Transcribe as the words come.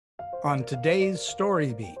on today's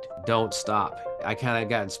StoryBeat. Don't stop. I kind of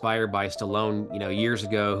got inspired by Stallone, years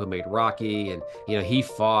ago, who made Rocky, and he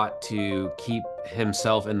fought to keep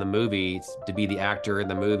himself in the movie, to be the actor in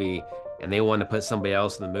the movie, and they wanted to put somebody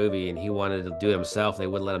else in the movie, and he wanted to do it himself. They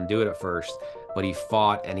wouldn't let him do it at first, but he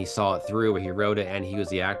fought and he saw it through. He wrote it, and he was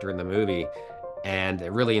the actor in the movie, and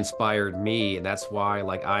it really inspired me, and that's why,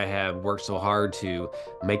 like, I have worked so hard to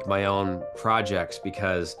make my own projects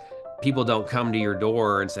because people don't come to your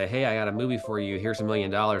door and say, "Hey, I got a movie for you. Here's $1 million.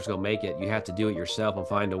 Go make it." You have to do it yourself and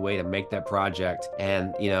find a way to make that project.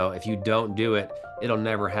 And, if you don't do it, it'll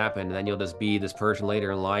never happen. And then you'll just be this person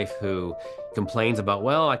later in life who complains about,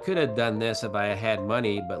 well, I could have done this if I had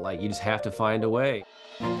money, but like, you just have to find a way.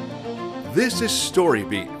 This is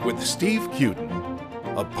StoryBeat with Steve Cuden,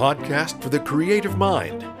 a podcast for the creative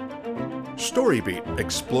mind. StoryBeat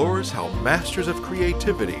explores how masters of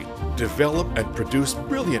creativity develop and produce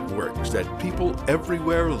brilliant works that people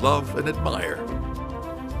everywhere love and admire.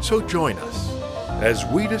 So join us as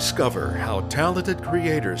we discover how talented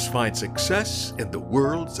creators find success in the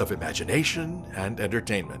worlds of imagination and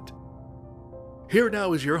entertainment. Here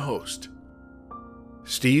now is your host,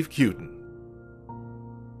 Steve Cuden.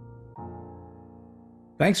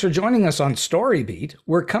 Thanks for joining us on StoryBeat.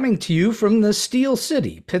 We're coming to you from the Steel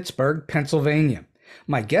City, Pittsburgh, Pennsylvania.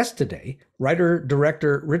 My guest today,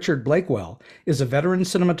 writer-director Richard Bakewell, is a veteran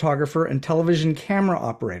cinematographer and television camera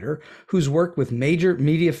operator who's worked with major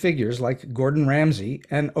media figures like Gordon Ramsay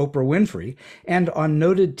and Oprah Winfrey, and on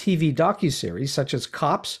noted TV docuseries such as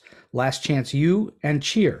Cops, Last Chance U, and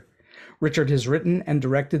Cheer. Richard has written and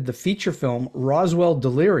directed the feature film Roswell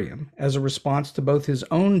Delirium as a response to both his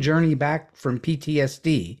own journey back from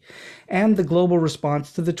PTSD and the global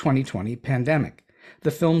response to the 2020 pandemic.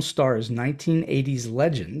 The film stars 1980s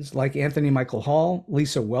legends like Anthony Michael Hall,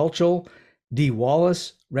 Lisa Whelchel, Dee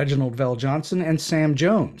Wallace, Reginald Vel Johnson, and Sam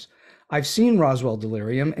Jones. I've seen Roswell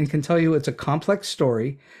Delirium and can tell you it's a complex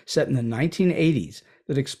story set in the 1980s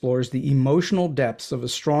that explores the emotional depths of a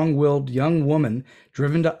strong-willed young woman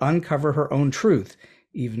driven to uncover her own truth,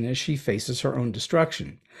 even as she faces her own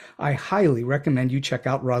destruction. I highly recommend you check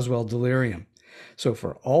out Roswell Delirium. So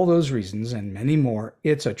for all those reasons and many more,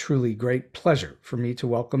 it's a truly great pleasure for me to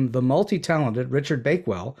welcome the multi-talented Richard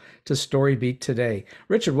Bakewell to StoryBeat today.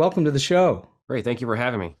 Richard, welcome to the show. Great. Thank you for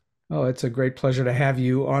having me. Oh, it's a great pleasure to have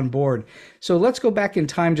you on board. So let's go back in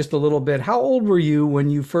time just a little bit. How old were you when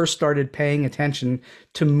you first started paying attention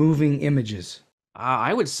to moving images?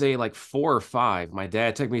 I would say like 4 or 5. My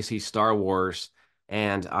dad took me to see Star Wars,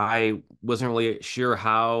 and I wasn't really sure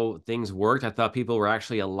how things worked. I thought people were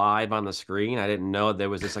actually alive on the screen. I didn't know there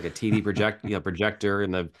was this like a TV projector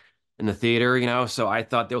in the theater. So I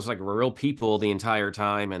thought there was like real people the entire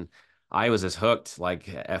time, and I was just hooked. Like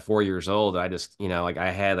at 4 years old, I just like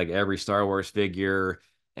I had like every Star Wars figure,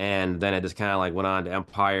 and then it just kind of like went on to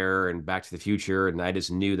Empire and Back to the Future, and I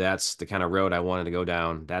just knew that's the kind of road I wanted to go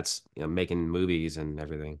down. That's making movies and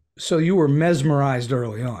everything. So you were mesmerized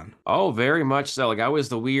early on. Oh, very much so. Like I was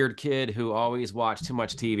the weird kid who always watched too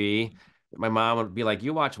much TV. My mom would be like,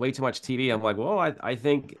 "You watch way too much TV." I'm like, "Well, I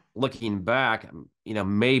think looking back,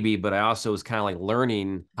 maybe," but I also was kind of like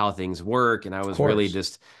learning how things work, and I was really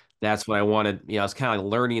just that's what I wanted. I was kind of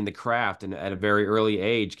like learning the craft and at a very early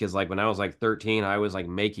age, because like when I was like 13, I was like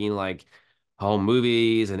making like home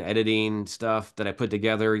movies and editing stuff that I put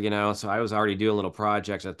together. So I was already doing little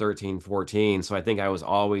projects at 13, 14. So I think I was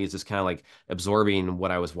always just kind of like absorbing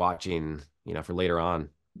what I was watching, for later on.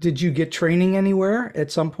 Did you get training anywhere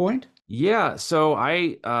at some point? Yeah, so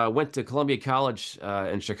I went to Columbia College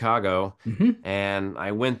in Chicago, and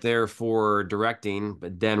I went there for directing,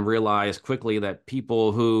 but then realized quickly that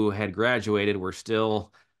people who had graduated were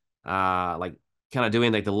still like kind of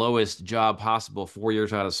doing like the lowest job possible 4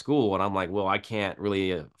 years out of school. And I'm like, well, I can't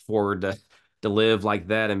really afford to live like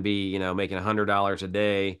that and be, making $100 a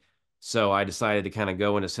day. So I decided to kind of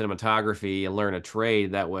go into cinematography and learn a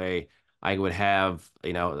trade. That way I would have,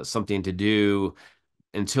 something to do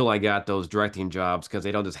until I got those directing jobs, because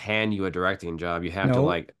they don't just hand you a directing job. You have to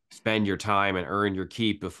like spend your time and earn your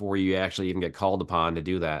keep before you actually even get called upon to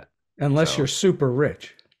do that. Unless you're super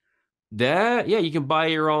rich. Yeah, you can buy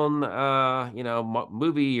your own,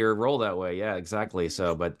 movie or role that way. Yeah, exactly.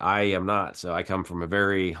 So, but I am not. So I come from a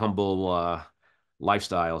very humble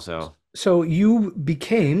lifestyle. So you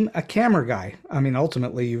became a camera guy. I mean,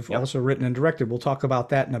 ultimately, you've Yep. also written and directed. We'll talk about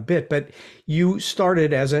that in a bit. But you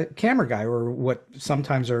started as a camera guy, or what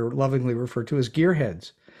sometimes are lovingly referred to as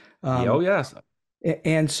gearheads. Oh, yes.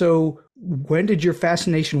 And so when did your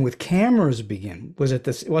fascination with cameras begin? Was it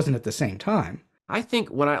this? It wasn't at the same time. I think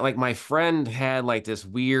when I like my friend had like this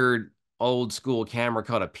weird old school camera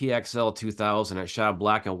called a PXL 2000. It shot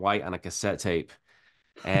black and white on a cassette tape.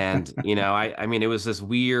 And, I mean, it was this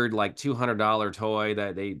weird, like $200 toy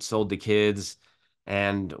that they sold to kids.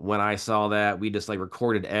 And when I saw that, we just like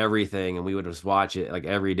recorded everything and we would just watch it like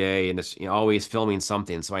every day and just, always filming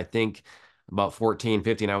something. So I think about 14,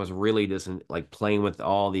 15, I was really just like playing with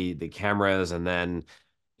all the cameras. And then,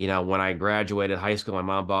 when I graduated high school, my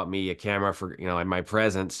mom bought me a camera for, in my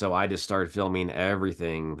present. So I just started filming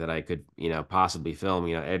everything that I could, possibly film,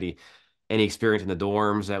 any experience in the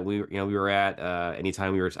dorms that we were at,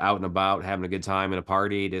 anytime we were out and about having a good time in a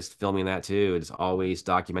party, just filming that too. It's always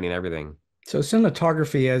documenting everything. So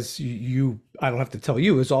cinematography, as I don't have to tell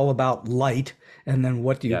you, is all about light and then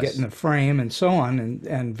what do you get in Yes. the frame and so on,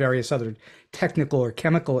 and various other technical or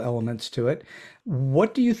chemical elements to it.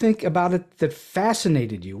 What do you think about it that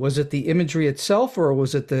fascinated you? Was it the imagery itself or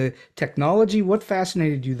was it the technology? What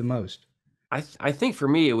fascinated you the most? I think for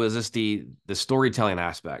me it was just the storytelling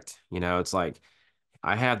aspect. It's like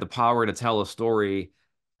I have the power to tell a story,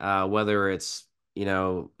 whether it's,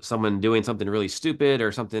 someone doing something really stupid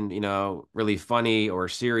or something, really funny or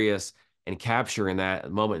serious, and capturing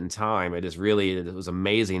that moment in time. It was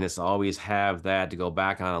amazing just to always have that to go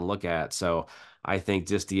back on and look at. So I think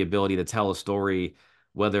just the ability to tell a story,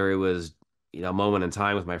 whether it was, a moment in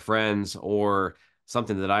time with my friends or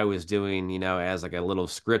something that I was doing, as like a little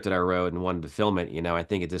script that I wrote and wanted to film it, I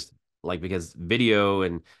think it just like because video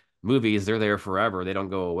and movies, they're there forever. They don't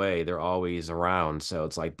go away. They're always around. So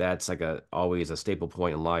it's like that's like a always a staple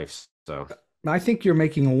point in life. So I think you're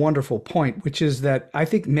making a wonderful point, which is that I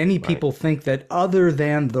think many right. people think that other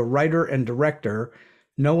than the writer and director,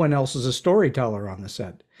 no one else is a storyteller on the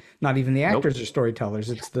set. Not even the Nope. actors are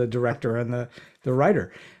storytellers. It's the director and the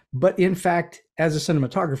writer. But in fact, as a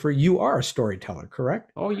cinematographer, you are a storyteller,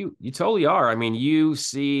 correct? Oh, you totally are. I mean, you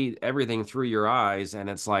see everything through your eyes, and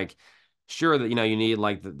it's like sure that you need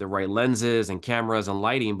like the right lenses and cameras and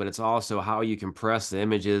lighting, but it's also how you compress the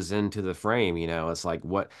images into the frame. It's like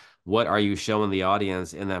what are you showing the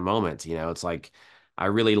audience in that moment? It's like I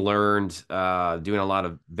really learned doing a lot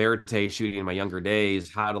of verite shooting in my younger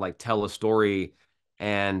days how to like tell a story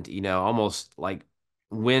and almost like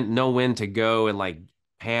when to go and like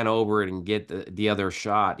pan over it and get the other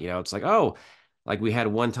shot. It's like, oh, like we had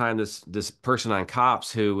one time this person on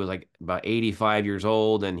cops who was like about 85 years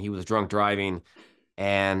old and he was drunk driving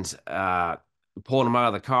and pulled him out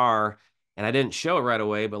of the car and I didn't show it right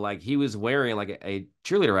away, but like he was wearing like a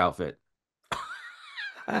cheerleader outfit,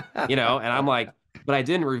 and I'm like, but I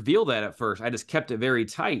didn't reveal that at first. I just kept it very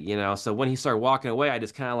tight, So when he started walking away, I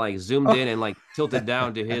just kind of like zoomed in and like tilted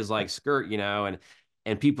down to his like skirt,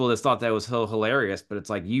 and people just thought that was so hilarious. But it's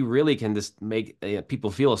like you really can just make people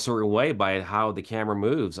feel a certain way by how the camera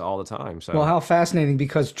moves all the time. Well, So how fascinating,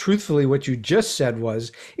 because truthfully, what you just said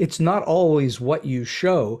was it's not always what you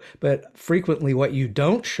show, but frequently what you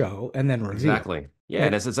don't show and then reveal. exactly. Yeah,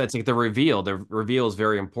 and It, it's like the reveal. The reveal is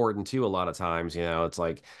very important too. A lot of times, it's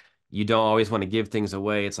like you don't always want to give things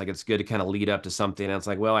away. It's like it's good to kind of lead up to something. And it's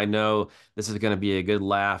like, well, I know this is going to be a good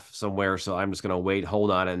laugh somewhere, so I'm just going to wait, hold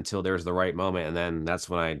on it until there's the right moment, and then that's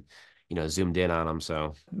when I, zoomed in on them.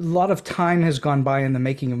 So a lot of time has gone by in the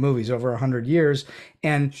making of movies, over 100 years,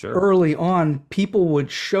 and sure, early on people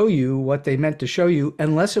would show you what they meant to show you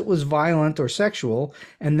unless it was violent or sexual,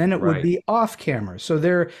 and then it would right. be off camera. So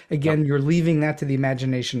there Yep. again, you're leaving that to the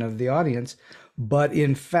imagination of the audience, but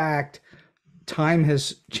in fact time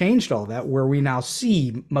has changed all that, where we now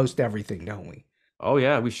see most everything, don't we? Oh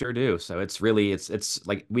yeah, we sure do. So it's really it's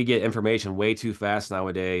like we get information way too fast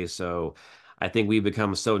nowadays. So I think we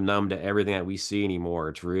become so numb to everything that we see anymore.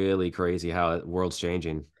 It's really crazy how the world's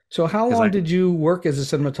changing. So how Because long did you work as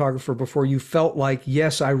a cinematographer before you felt like,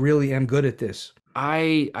 yes, I really am good at this?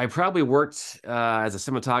 I probably worked as a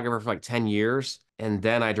cinematographer for like 10 years, and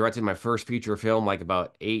then I directed my first feature film like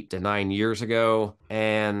about 8 to 9 years ago.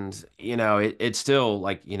 And it's still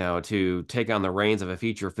like, to take on the reins of a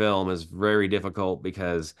feature film is very difficult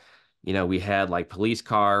because, we had like police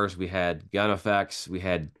cars, we had gun effects, we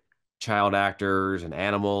had child actors and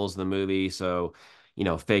animals in the movie. So,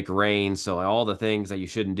 fake rain. So all the things that you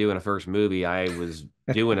shouldn't do in a first movie, I was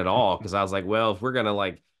doing it all because I was like, well, if we're gonna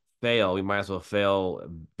like fail, we might as well fail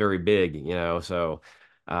very big, So,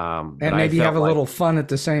 but And I maybe have felt a like, little fun at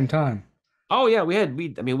the same time. oh yeah, I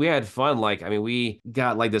mean, we had fun. Like, I mean, we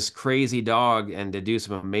got like this crazy dog and to do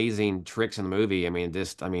some amazing tricks in the movie. I mean,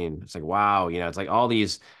 it's like, wow, it's like all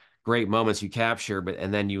these great moments you capture, but,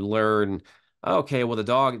 and then you learn, okay, well, the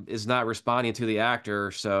dog is not responding to the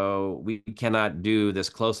actor, so we cannot do this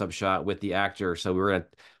close-up shot with the actor. So we were gonna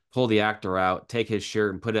pull the actor out, take his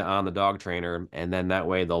shirt and put it on the dog trainer, and then that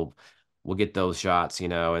way they'll we'll get those shots,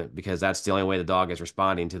 because that's the only way the dog is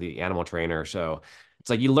responding to the animal trainer. So it's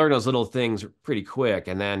like you learn those little things pretty quick,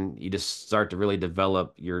 and then you just start to really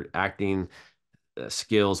develop your acting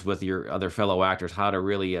skills with your other fellow actors, how to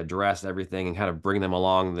really address everything and how to bring them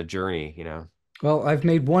along the journey. Well, I've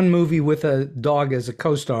made one movie with a dog as a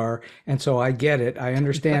co-star, and so I get it. I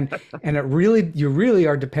understand. And you really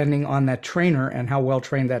are depending on that trainer and how well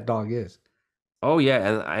trained that dog is. Oh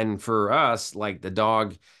yeah, and for us, like the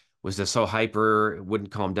dog was just so hyper,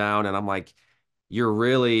 wouldn't calm down, and I'm like, you're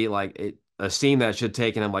really like a scene that should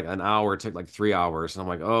take him like an hour took like 3 hours, and I'm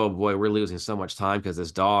like, oh boy, we're losing so much time because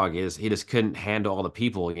this dog is he just couldn't handle all the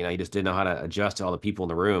people, he just didn't know how to adjust to all the people in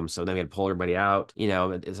the room, so then we had to pull everybody out,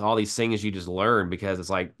 it's all these things you just learn because it's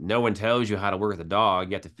like no one tells you how to work with a dog,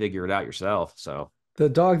 you have to figure it out yourself, so. The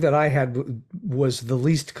dog that I had was the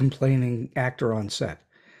least complaining actor on set.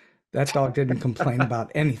 That dog didn't complain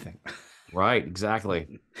about anything. Right,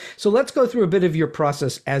 exactly. So let's go through a bit of your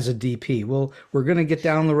process as a DP. We're going to get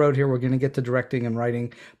down the road here. We're going to get to directing and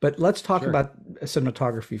writing, but let's talk Sure. about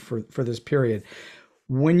cinematography for this period.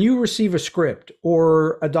 When you receive a script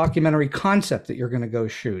or a documentary concept that you're going to go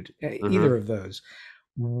shoot, Hmm. either of those,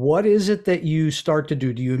 what is it that you start to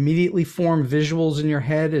do? Do you immediately form visuals in your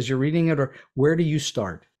head as you're reading it, or where do you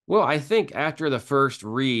start? Well, I think after the first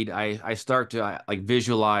read, I start to like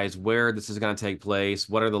visualize where this is going to take place,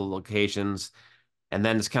 what are the locations, and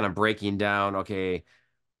then it's kind of breaking down, okay,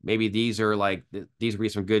 maybe these are like these would be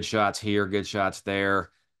some good shots here, good shots there.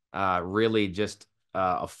 Really just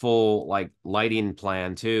a full like lighting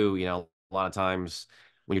plan too. A lot of times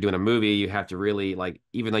when you're doing a movie, you have to really like,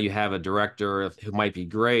 even though you have a director who might be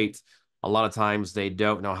great, a lot of times they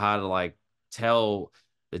don't know how to like tell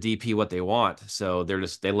the DP what they want. So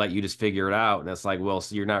they let you just figure it out. And it's like, well,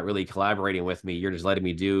 so you're not really collaborating with me. You're just letting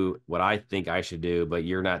me do what I think I should do, but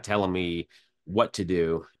you're not telling me what to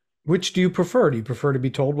do. Which do you prefer? Do you prefer to be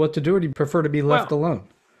told what to do, or do you prefer to be left Well, alone?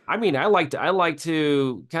 I mean, I like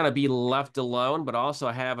to kind of be left alone, but also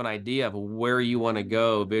have an idea of where you want to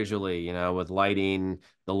go visually, with lighting,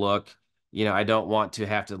 the look. I don't want to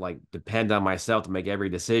have to like depend on myself to make every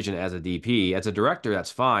decision as a DP. As a director,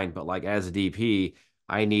 that's fine, but like as a DP,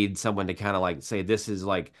 I need someone to kind of like say this is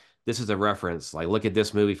a reference. Like look at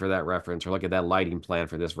this movie for that reference, or look at that lighting plan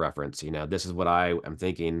for this reference. This is what I am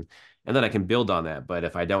thinking, and then I can build on that. But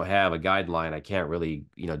if I don't have a guideline, I can't really,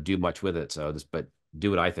 do much with it. So but do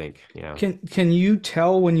what I think. Can you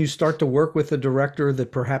tell when you start to work with a director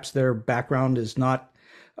that perhaps their background is not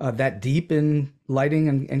that deep in lighting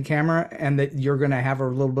and camera, and that you're going to have a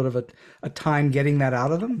little bit of a time getting that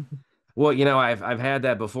out of them? Well, I've had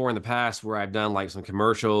that before in the past where I've done like some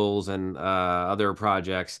commercials and other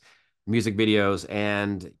projects, music videos,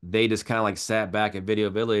 and they just kind of like sat back at Video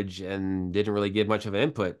Village and didn't really give much of an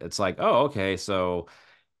input. It's like, oh, okay, so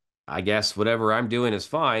I guess whatever I'm doing is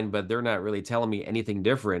fine, but they're not really telling me anything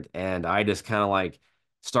different. And I just kind of like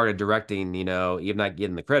started directing, even not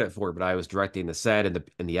getting the credit for it, but I was directing the set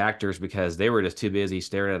and the actors because they were just too busy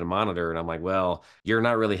staring at a monitor. And I'm like, well, you're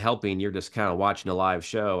not really helping. You're just kind of watching a live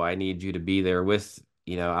show. I need you to be there with,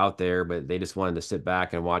 out there, but they just wanted to sit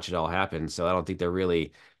back and watch it all happen. So I don't think they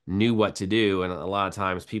really knew what to do. And a lot of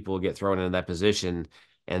times people get thrown into that position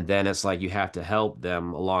and then it's like you have to help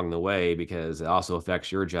them along the way because it also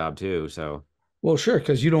affects your job too. So, Well, sure,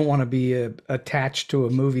 because you don't want to be attached to a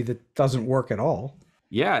movie that doesn't work at all.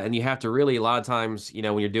 yeah. And you have to really, a lot of times,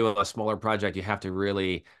 when you're doing a smaller project, you have to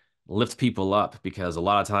really lift people up because a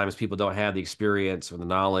lot of times people don't have the experience or the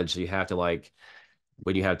knowledge. So you have to like,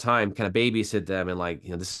 when you have time, kind of babysit them and like,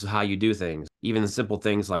 this is how you do things. Even simple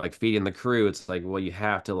things like feeding the crew, it's like, well, you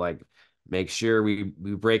have to like make sure we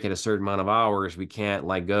break at a certain amount of hours. We can't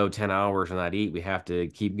like go 10 hours and not eat. We have to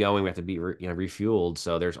keep going. We have to be, refueled.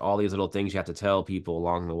 So there's all these little things you have to tell people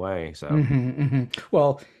along the way. So.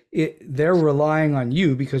 Well, they're relying on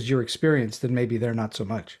you because you're experienced, and maybe they're not so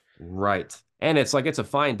much. Right. And it's like it's a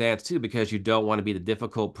fine dance too because you don't want to be the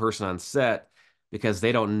difficult person on set because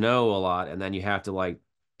they don't know a lot and then you have to like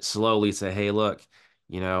slowly say, "Hey, look,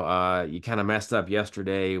 you kind of messed up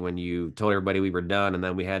yesterday when you told everybody we were done and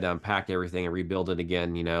then we had to unpack everything and rebuild it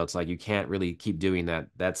again." It's like you can't really keep doing that.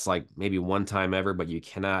 That's like maybe one time ever, but you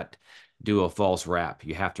cannot do a false wrap.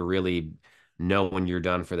 You have to really know when you're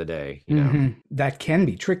done for the day. That can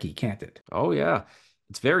be tricky, can't it? Oh yeah.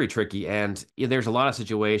 It's very tricky and there's a lot of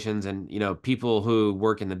situations and people who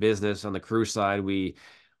work in the business on the crew side we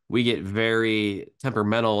get very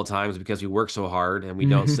temperamental at times because we work so hard and we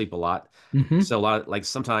don't Hmm. sleep a lot. Hmm. So a lot like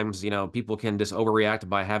sometimes people can just overreact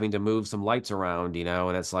by having to move some lights around,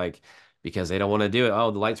 and it's like because they don't want to do it.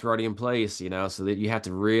 Oh, the lights are already in place, so that you have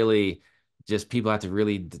to really just people have to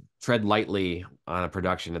really tread lightly on a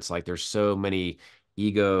production. It's like there's so many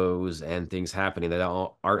egos and things happening that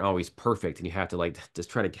aren't always perfect, and you have to like just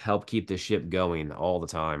try to help keep the ship going all the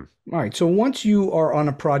time. All right. So once you are on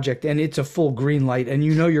a project and it's a full green light and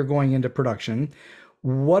you know you're going into production,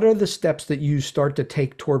 what are the steps that you start to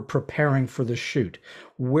take toward preparing for the shoot?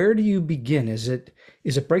 Where do you begin? Is it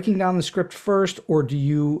breaking down the script first, or do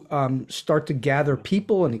you start to gather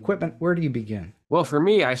people and equipment? Where do you begin? Well, for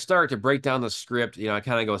me, I start to break down the script. I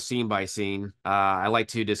kind of go scene by scene. I like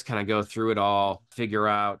to just kind of go through it all, figure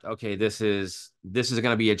out, okay, this is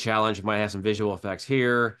going to be a challenge. We might have some visual effects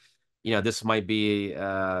here. This might be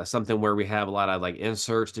something where we have a lot of like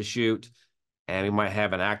inserts to shoot, and we might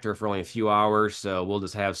have an actor for only a few hours, so we'll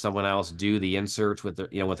just have someone else do the inserts with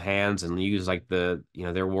with hands and use like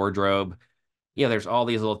their wardrobe. There's all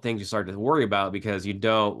these little things you start to worry about because you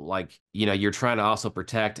don't like, you're trying to also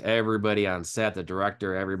protect everybody on set, the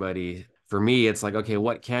director, everybody. For me, it's like, okay,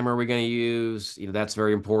 what camera are we going to use? That's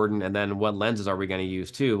very important. And then what lenses are we going to use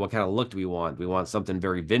too? What kind of look do we want? We want something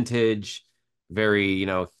very vintage, very,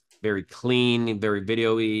 very clean, very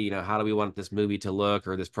video-y. How do we want this movie to look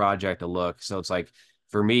or this project to look? So it's like,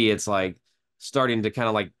 for me, it's like starting to kind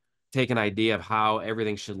of like take an idea of how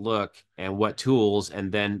everything should look and what tools,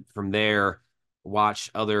 and then from there watch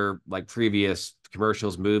other like previous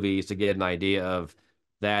commercials, movies to get an idea of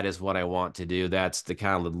that is what I want to do. That's the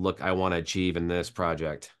kind of look I want to achieve in this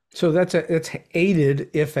project. So it's aided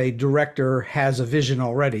if a director has a vision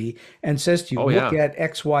already and says to you, Oh look yeah. at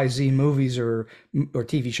XYZ movies or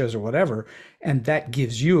TV shows or whatever, and that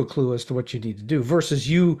gives you a clue as to what you need to do versus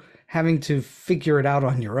you having to figure it out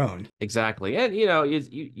on your own. Exactly. And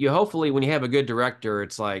you hopefully when you have a good director,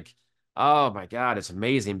 it's like, oh my God, it's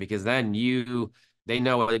amazing because then they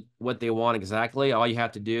know what they want exactly. All you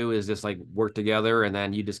have to do is just like work together, and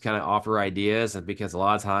then you just kind of offer ideas, and because a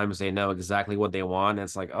lot of times they know exactly what they want, and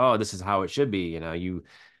it's like, oh, this is how it should be.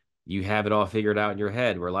 You have it all figured out in your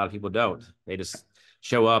head, where a lot of people don't. They just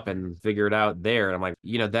show up and figure it out there. And I'm like,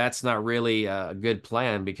 that's not really a good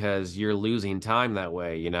plan because you're losing time that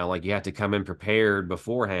way. Like you have to come in prepared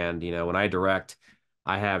beforehand. When I direct,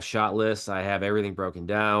 I have shot lists, I have everything broken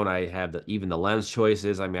down, I have even the lens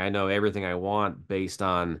choices. I mean, I know everything I want based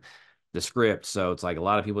on the script. So it's like a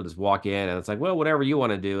lot of people just walk in and it's like, well, whatever you want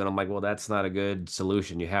to do. And I'm like, well, that's not a good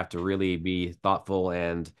solution. You have to really be thoughtful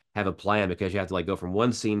and have a plan because you have to like go from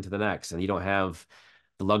one scene to the next. And you don't have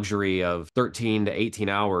the luxury of 13 to 18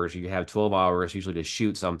 hours. You have 12 hours usually to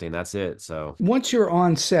shoot something. That's it. So Once you're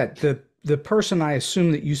on set, the person I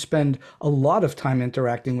assume that you spend a lot of time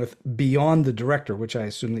interacting with beyond the director, which I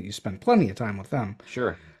assume that you spend plenty of time with them,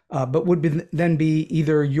 sure. but would then be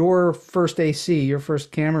either your first AC, your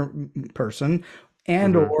first camera person,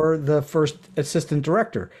 and Mhm. or the first assistant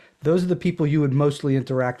director. Those are the people you would mostly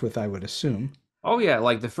interact with, I would assume. Oh yeah,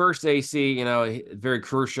 like the first AC, very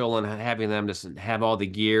crucial in having them just have all the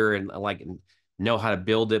gear and like know how to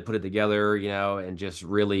build it, put it together, and just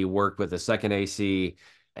really work with the second AC.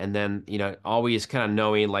 And then, always kind of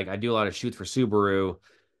knowing like I do a lot of shoots for Subaru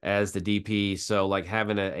as the DP. So like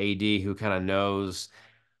having an AD who kind of knows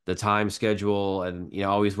the time schedule and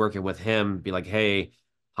always working with him, be like, hey,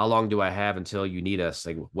 how long do I have until you need us?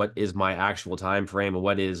 Like what is my actual time frame and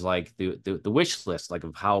what is like the wish list like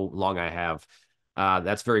of how long I have.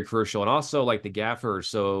 That's very crucial. And also like the gaffer is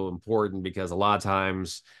so important because a lot of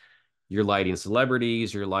times you're lighting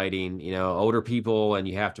celebrities, you're lighting, older people, and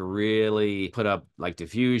you have to really put up like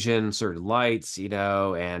diffusion, certain lights,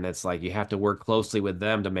 and it's like you have to work closely with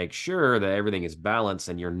them to make sure that everything is balanced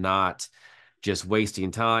and you're not just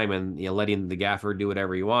wasting time and letting the gaffer do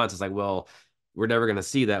whatever he wants. It's like, well, we're never going to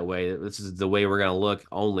see that way. This is the way we're going to look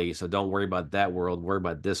only. So don't worry about that world. Worry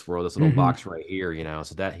about this world, this little Hmm. box right here.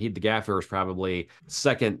 So that the gaffer is probably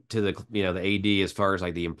second to the AD as far as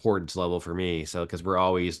like the importance level for me. So because we're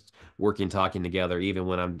always working, talking together, even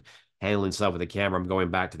when I'm handling stuff with the camera, I'm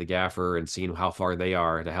going back to the gaffer and seeing how far they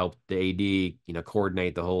are to help the AD,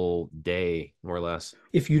 coordinate the whole day more or less.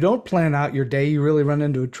 If you don't plan out your day, you really run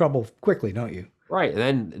into trouble quickly, don't you? Right.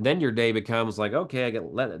 And then your day becomes like, okay,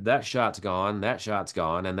 that shot's gone, that shot's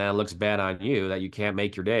gone, and that looks bad on you that you can't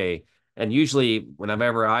make your day. And usually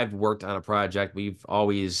whenever I've worked on a project, we've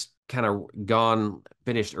always kind of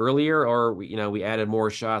finished earlier, or we added more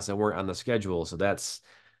shots that weren't on the schedule. So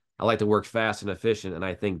I like to work fast and efficient. And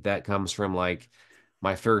I think that comes from like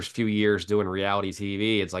my first few years doing reality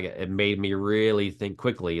TV. It's like it made me really think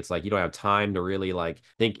quickly. It's like you don't have time to really like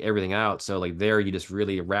think everything out. So like there you just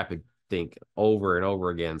really rapid think over and over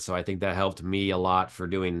again. So I think that helped me a lot for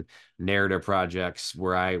doing narrative projects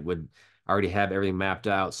where I would I already have everything mapped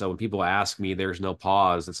out. So when people ask me, there's no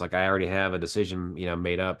pause. It's like I already have a decision,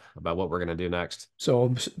 made up about what we're gonna do next.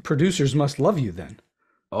 So producers must love you then.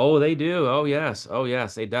 Oh, they do. Oh, yes. Oh,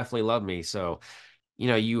 yes. They definitely love me. So,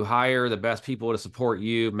 you hire the best people to support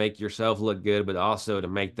you, make yourself look good, but also to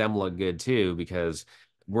make them look good too, because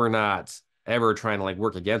we're not ever trying to like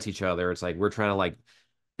work against each other. It's like we're trying to like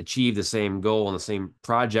achieve the same goal and the same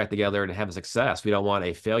project together and have a success. We don't want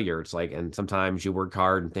a failure. It's like, and sometimes you work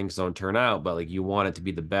hard and things don't turn out, but like you want it to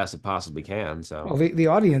be the best it possibly can. So, Well, the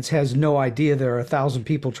audience has no idea there are 1,000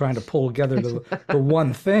 people trying to pull together the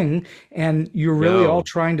one thing, and you're really all no.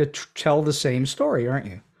 trying to tell the same story, aren't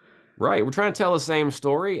you? Right. We're trying to tell the same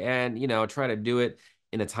story and, try to do it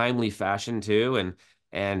in a timely fashion too. And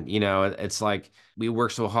it's like we work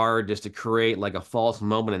so hard just to create like a false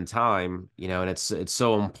moment in time, and it's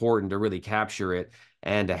so important to really capture it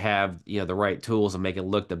and to have, the right tools and make it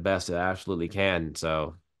look the best it absolutely can.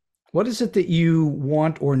 So, What is it that you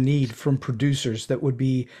want or need from producers that would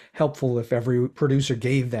be helpful if every producer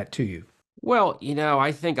gave that to you? well,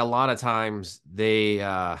 I think a lot of times they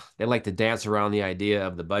like to dance around the idea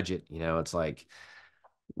of the budget. It's like,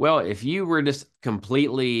 well, if you were just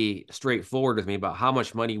completely straightforward with me about how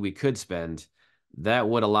much money we could spend, that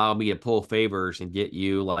would allow me to pull favors and get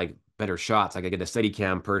you like better shots. Like I get a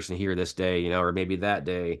Steadicam person here this day, or maybe that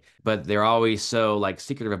day. But they're always so like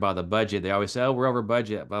secretive about the budget. They always say, "Oh, we're over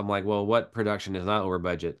budget." But I'm like, "Well, what production is not over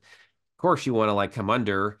budget?" Course you want to like come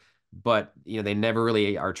under, but they never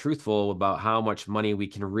really are truthful about how much money we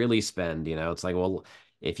can really spend. It's like, well,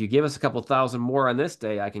 if you give us a couple thousand more on this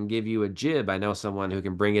day, I can give you a jib. I know someone who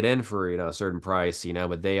can bring it in for, a certain price,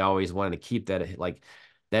 but they always wanted to keep that like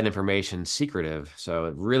that information secretive. So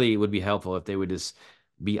it really would be helpful if they would just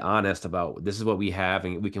be honest about this is what we have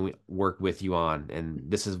and we can work with you on, and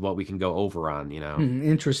this is what we can go over on.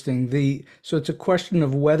 Interesting. So it's a question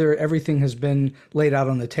of whether everything has been laid out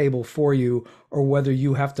on the table for you or whether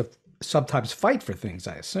you have to sometimes fight for things,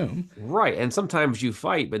 I assume. Right. And sometimes you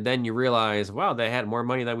fight, but then you realize, wow, they had more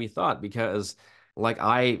money than we thought because like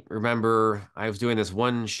I remember I was doing this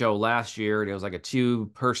one show last year and it was like a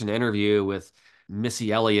two-person interview with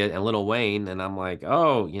Missy Elliott and Lil Wayne. And I'm like,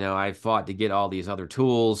 oh, I fought to get all these other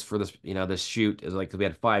tools for this, this shoot. It was like we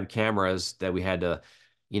had 5 cameras that we had to,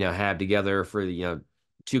 have together for the,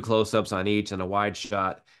 two close-ups on each and a wide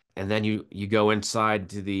shot. And then you go inside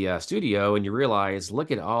to the studio and you realize,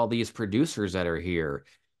 look at all these producers that are here.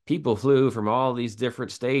 People flew from all these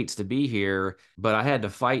different states to be here, but I had to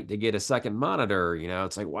fight to get a second monitor.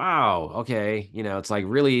 It's like, wow, okay. It's like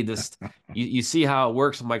really this, you see how it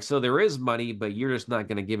works. I'm like, so there is money, but you're just not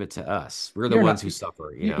going to give it to us. We're the You're ones not who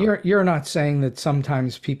suffer. you're not saying that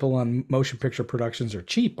sometimes people on motion picture productions are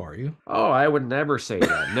cheap, are you? Oh, I would never say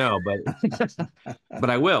that. No, but but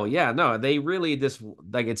I will. Yeah, no, they really this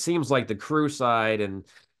like it seems like the crew side and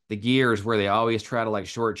the gears where they always try to like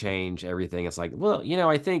shortchange everything. It's like, well,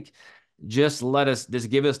 I think just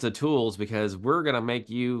give us the tools because we're gonna make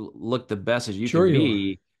you look the best as you Sure can you are.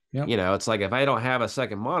 be. Yep. It's like if I don't have a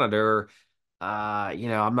second monitor,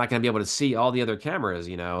 I'm not gonna be able to see all the other cameras.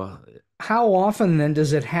 How often then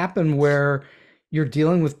does it happen where you're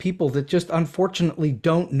dealing with people that just unfortunately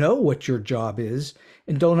don't know what your job is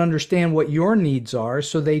and don't understand what your needs are,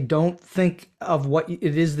 so they don't think of what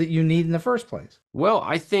it is that you need in the first place? Well,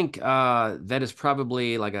 I think that is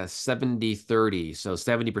probably like a 70-30. So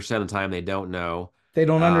 70% of the time they don't know. They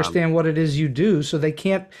don't Um, understand what it is you do, so they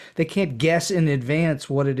can't guess in advance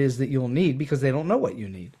what it is that you'll need because they don't know what you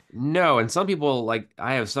need. No, and some people like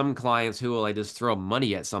I have some clients who will like just throw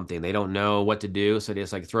money at something. They don't know what to do, so they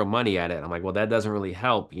just like throw money at it. I'm like, well, that doesn't really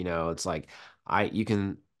help. It's like you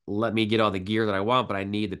can let me get all the gear that I want, but I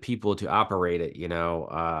need the people to operate it.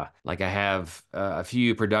 Like I have a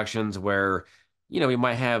few productions where, we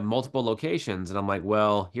might have multiple locations, and I'm like,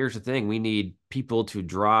 well, here's the thing. We need people to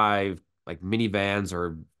drive like minivans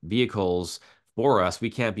or vehicles for us. We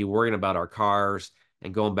can't be worrying about our cars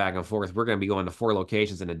and going back and forth. We're going to be going to 4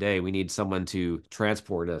 locations in a day. We need someone to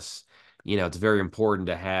transport us. It's very important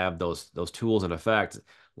to have those tools in effect,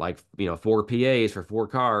 like 4 PAs for 4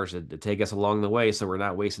 cars to take us along the way, so we're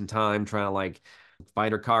not wasting time trying to like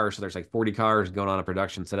find our cars. So there's like 40 cars going on a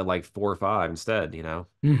production instead of like 4 or 5 instead. You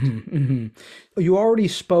already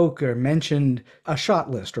spoke or mentioned a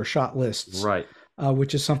shot list or shot lists, Right.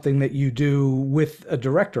 which is something that you do with a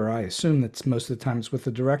director. I assume that's most of the time it's with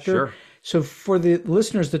the director. Sure. So for the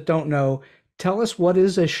listeners that don't know, tell us, what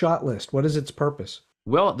is a shot list? What is its purpose?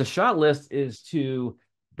 Well, the shot list is to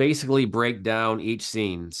basically break down each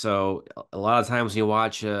scene. So a lot of times when you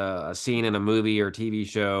watch a scene in a movie or TV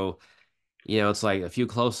show, it's like a few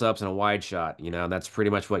close-ups and a wide shot. That's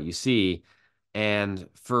pretty much what you see. And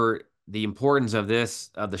for the importance of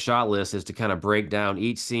the shot list is to kind of break down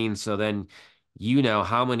each scene so then you know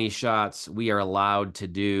how many shots we are allowed to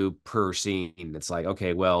do per scene. It's like,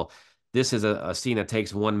 okay, well, this is a scene that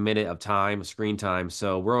takes 1 minute of time, screen time,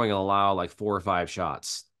 so we're only gonna allow like 4 or 5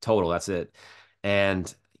 shots total. That's it.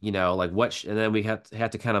 And like and then we have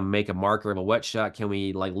to kind of make a marker of a what shot can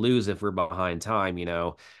we like lose if we're behind time.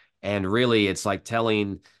 And really, it's like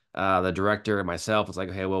telling the director and myself, it's like,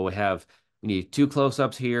 okay, well, we need two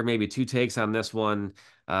close-ups here, maybe two takes on this one,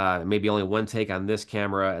 maybe only one take on this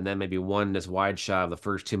camera, and then maybe one this wide shot of the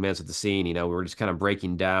first 2 minutes of the scene. We're just kind of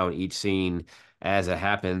breaking down each scene as it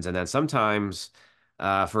happens. And then sometimes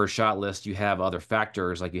for a shot list, you have other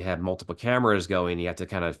factors, like you have multiple cameras going, you have to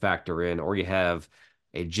kind of factor in, or you have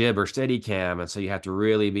a jib or steady cam. And so you have to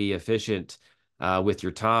really be efficient with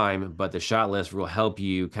your time, but the shot list will help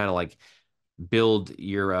you kind of like build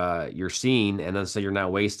your scene, and then so you're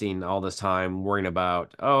not wasting all this time worrying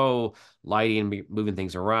about lighting, moving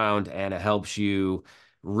things around, and it helps you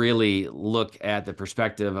really look at the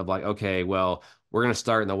perspective of like, okay, well, we're going to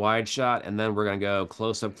start in the wide shot and then we're going to go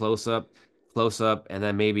close up, close up, close up, and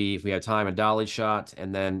then maybe if we have time a dolly shot,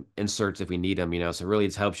 and then inserts if we need them. So really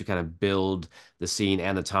it helps you kind of build the scene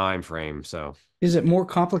and the time frame. So Is it more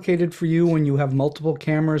complicated for you when you have multiple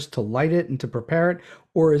cameras to light it and to prepare it,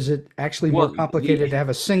 or is it actually more well, complicated to have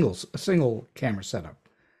a single camera setup?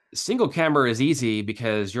 single camera is easy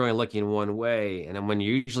because you're only looking one way, and then when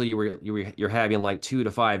you're having like 2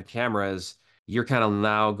 to 5 cameras, you're kind of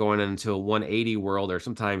now going into a 180 world or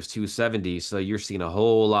sometimes 270, so you're seeing a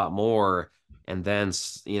whole lot more, and then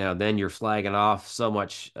then you're flagging off so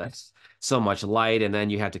much light, and then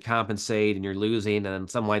you have to compensate, and you're losing, and then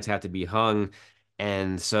some lights have to be hung.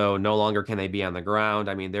 And so no longer can they be on the ground.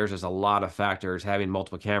 I mean, there's just a lot of factors. Having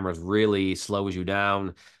multiple cameras really slows you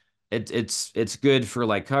down. It's good for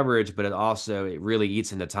like coverage, but it really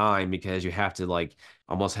eats into time because you have to like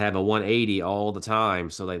almost have a 180 all the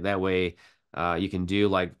time. So like that way, you can do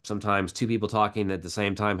like sometimes two people talking at the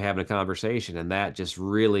same time having a conversation, and that just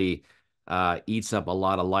really eats up a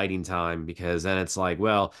lot of lighting time, because then it's like,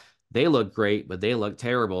 well, they look great, but they look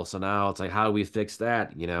terrible. So now it's like, how do we fix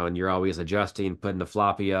that? And you're always adjusting, putting the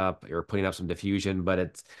floppy up or putting up some diffusion,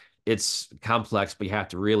 but it's complex, but you have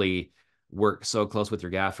to really work so close with your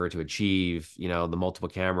gaffer to achieve, the multiple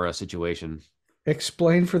camera situation.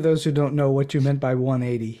 Explain for those who don't know what you meant by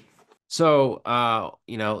 180. So,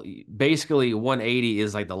 basically 180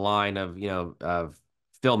 is like the line of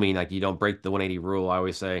filming, like you don't break the 180 rule, I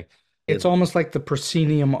always say. It's almost like the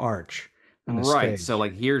proscenium arch on a Right. So stage.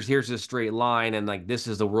 like here's a straight line, and like this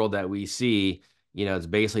is the world that we see. It's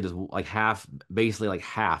basically just like half, basically like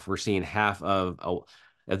half. We're seeing half of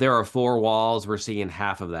if there are four walls, we're seeing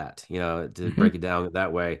half of that, to Mhm, break it down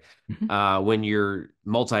that way. mhm. When you're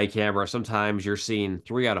multi-camera, sometimes you're seeing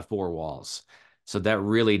 3 out of 4 walls. So that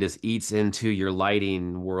really just eats into your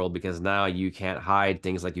lighting world, because now you can't hide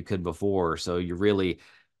things like you could before. So you really,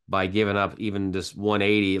 by giving up even just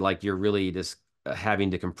 180, like you're really just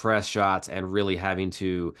having to compress shots and really having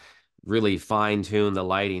to really fine tune the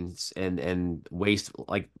lightings, and waste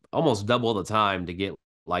like almost double the time to get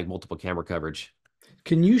like multiple camera coverage.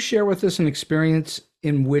 Can you share with us an experience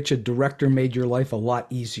in which a director made your life a lot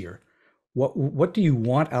easier? What do you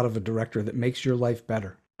want out of a director that makes your life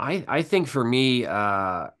better? I think for me,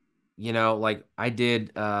 like I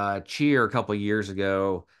did cheer a couple years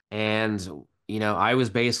ago, and I was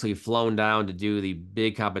basically flown down to do the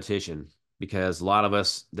big competition, because a lot of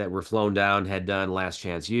us that were flown down had done Last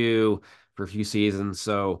Chance U for a few seasons.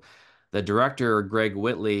 So the director, Greg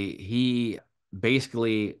Whitley, he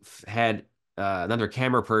basically had another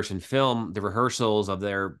camera person film the rehearsals of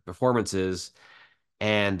their performances,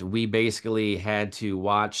 and we basically had to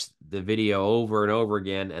watch the video over and over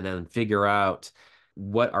again and then figure out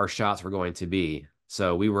what our shots were going to be.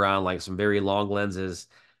 So we were on like some very long lenses,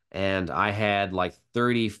 and I had like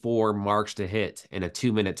 34 marks to hit in a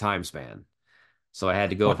 2 minute time span. So I had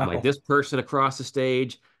to go from like Wow. this person across the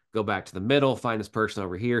stage, go back to the middle, find this person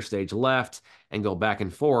over here, stage left, and go back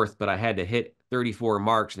and forth. But I had to hit 34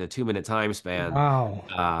 marks in a 2 minute time span.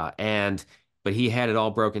 Wow. And but he had it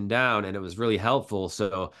all broken down, and it was really helpful.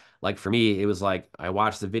 So like for me, it was like I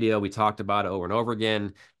watched the video, we talked about it over and over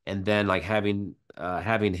again, and then like having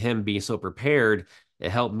him be so prepared,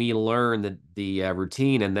 it helped me learn the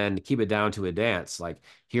routine and then keep it down to a dance. Like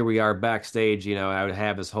here we are backstage, I would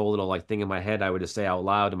have this whole little like thing in my head I would just say out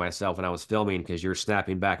loud to myself when I was filming, because you're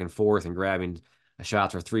snapping back and forth and grabbing a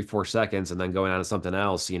shot for 3 4 seconds and then going on to something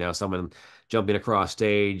else, someone jumping across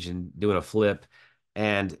stage and doing a flip.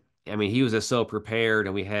 And I mean, he was just so prepared,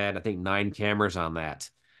 and we had, I think, 9 cameras on that.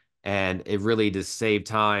 And it really just saved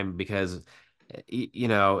time, because you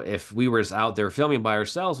know, if we were just out there filming by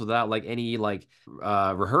ourselves without like any like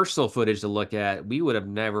rehearsal footage to look at, we would have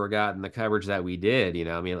never gotten the coverage that we did. You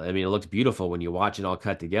know, I mean, it looked beautiful when you watch it all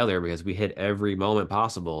cut together because we hit every moment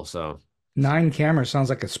possible. So. 9 cameras sounds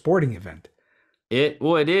like a sporting event.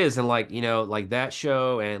 Well, it is, and like like that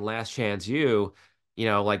show and Last Chance U,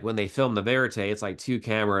 like when they film the Verite, it's like two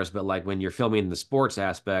cameras, but like when you're filming the sports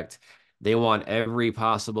aspect, they want every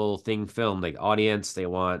possible thing filmed, like audience, they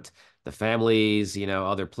want the families,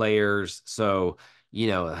 other players. So,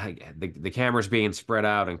 like, the cameras being spread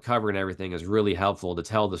out and covering everything is really helpful to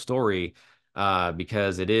tell the story,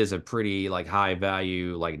 because it is a pretty like high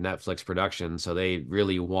value like Netflix production, so they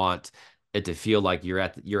really want it to feel like you're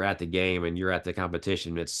at the game and you're at the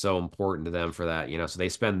competition. It's so important to them for that, so they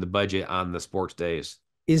spend the budget on the sports days.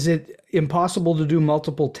 Is it impossible to do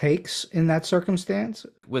multiple takes in that circumstance?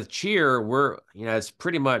 With cheer, it's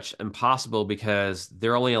pretty much impossible because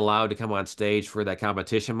they're only allowed to come on stage for that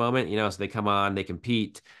competition moment, so they come on, they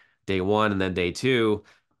compete day one and then day two,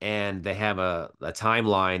 and they have a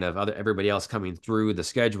timeline of everybody else coming through the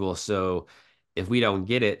schedule. So if we don't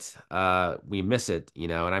get it, we miss it,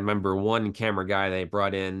 And I remember one camera guy they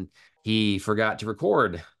brought in, he forgot to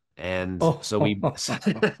record. And Oh, so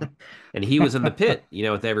and he was in the pit,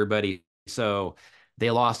 with everybody. So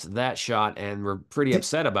they lost that shot and were pretty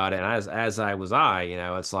upset about it. And as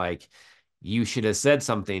it's like you should have said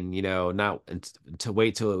something, not to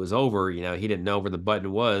wait till it was over. He didn't know where the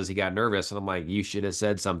button was. He got nervous, and I'm like, you should have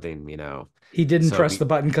said something. he didn't So press the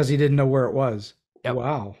button because he didn't know where it was. yep.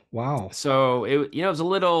 Wow. Wow. So it was a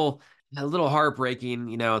little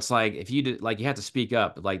heartbreaking. It's like if you do, like you have to speak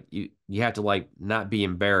up, like you have to like not be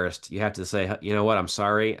embarrassed. You have to say, you know what, I'm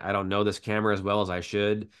sorry, I don't know this camera as well as I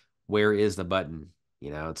should. Where is the button?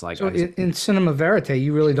 It's like So I just. in cinema verite,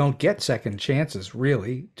 you really don't get second chances,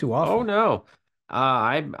 really, too Oh often. no.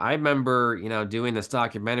 I remember, doing this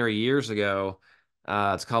documentary years ago.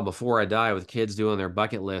 It's called Before I Die, with kids doing their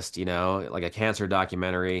bucket list, like a cancer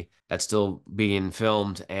documentary that's still being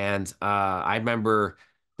filmed. And I remember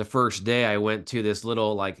the first day I went to this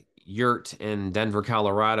little like yurt in Denver,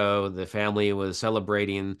 Colorado. The family was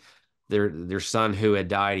celebrating their son who had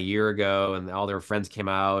died a year ago, and all their friends came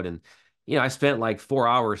out. And I spent like 4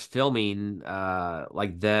 hours filming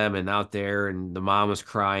like them and out there, and the mom was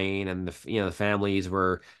crying, and the families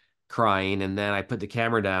were crying. And then I put the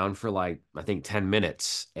camera down for like I think 10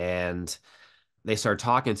 minutes, and they start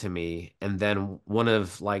talking to me. And then one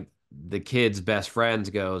of like the kid's best friends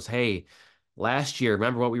goes, "Hey, last year,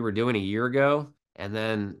 remember what we were doing a year ago?" And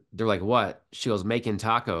then they're like, "What?" She goes, "Making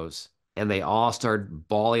tacos." And they all started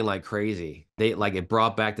bawling like crazy. They like it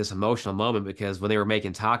brought back this emotional moment because when they were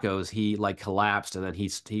making tacos, he like collapsed, and then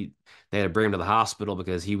they had to bring him to the hospital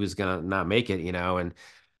because he was gonna not make it.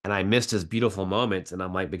 And I missed his beautiful moment. And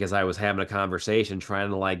I'm like, because I was having a conversation trying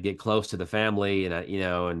to like get close to the family and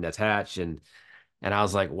and attach. And I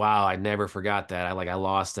was like, wow, I never forgot that. I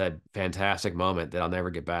lost that fantastic moment that I'll never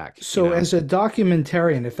get back. So as a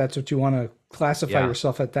documentarian, if that's what you want to classify Yeah.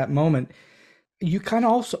 yourself at that moment, you kind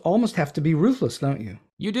of also almost have to be ruthless, don't you?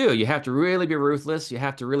 You do. You have to really be ruthless. You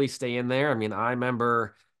have to really stay in there. I mean, I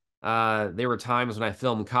remember there were times when I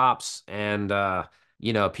filmed cops, and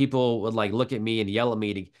people would like look at me and yell at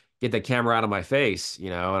me to get the camera out of my face,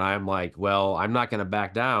 and I'm like, well, I'm not going to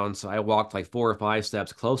back down. So I walked like 4 or 5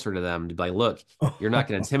 steps closer to them to be like, look, you're not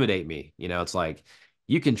going to intimidate me. It's like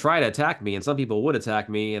you can try to attack me, and some people would attack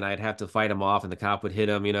me, and I'd have to fight them off, and the cop would hit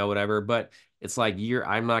them, whatever. But it's like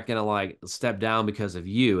I'm not gonna like step down because of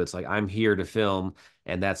you. It's like I'm here to film,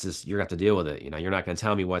 and that's just you're gonna have to deal with it. You're not gonna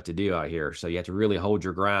tell me what to do out here. So you have to really hold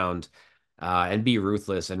your ground, and be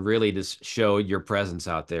ruthless, and really just show your presence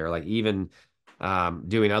out there. Like even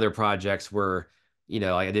doing other projects where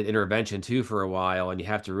like I did intervention too for a while, and you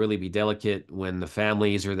have to really be delicate when the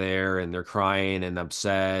families are there and they're crying and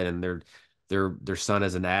upset, and their son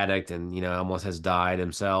is an addict and almost has died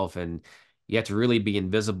himself, and you have to really be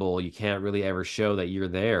invisible. You can't really ever show that you're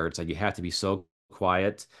there. It's like you have to be so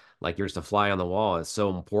quiet, like you're just a fly on the wall. It's so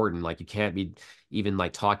important. Like you can't be even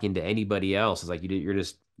like talking to anybody else. It's like you're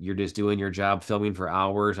just doing your job, filming for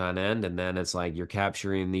hours on end, and then it's like you're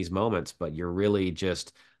capturing these moments, but you're really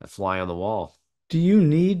just a fly on the wall. Do you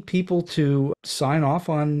need people to sign off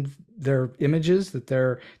on their images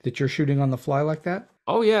that you're shooting on the fly like that?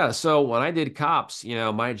 Oh yeah. So when I did cops,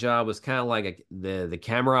 my job was kind of like the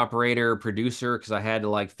camera operator, producer, because I had to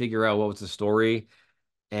like figure out what was the story.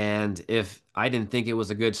 And if I didn't think it was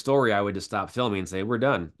a good story, I would just stop filming and say, we're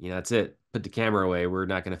done. That's it. Put the camera away. We're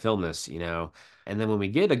not going to film this. And then when we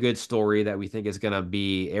get a good story that we think is going to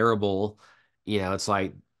be airable, it's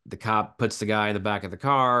like the cop puts the guy in the back of the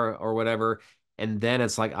car or whatever. and then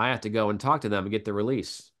it's like I have to go and talk to them and get the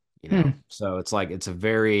release, you know. Hmm. So it's like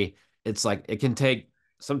it's like it can take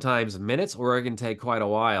sometimes minutes or it can take quite a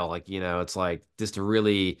while. Like, it's like just to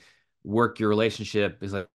really work your relationship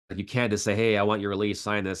is like you can't just say, "Hey, I want your release,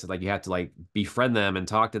 sign this." It's like you have to like befriend them and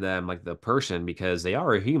talk to them like the person because they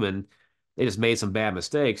are a human. They just made some bad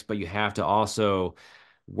mistakes, but you have to also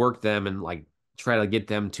work them and like try to get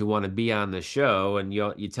them to want to be on the show. And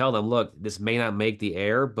you tell them, look, this may not make the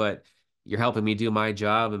air, but you're helping me do my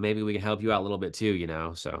job, and maybe we can help you out a little bit too,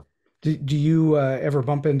 So, Do you ever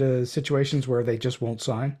bump into situations where they just won't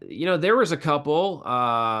sign? there was a couple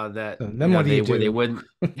that So then what do you they do? wouldn't.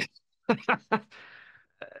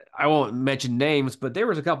 I won't mention names, but there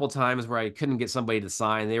was a couple times where I couldn't get somebody to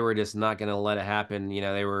sign. They were just not going to let it happen.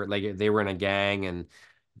 They were in a gang and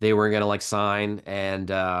they weren't going to like sign. And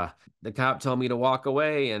the cop told me to walk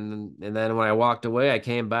away. And then when I walked away, I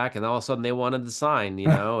came back and all of a sudden they wanted to sign.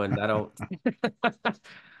 And I don't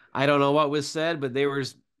I don't know what was said, but there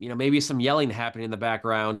was maybe some yelling happening in the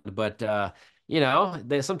background. But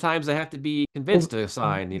sometimes they have to be convinced Well, to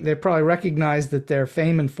sign. they probably recognized that their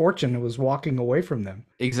fame and fortune was walking away from them.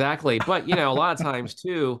 Exactly. But, a lot of times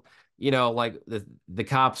too, like the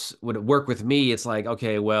cops would work with me. It's like,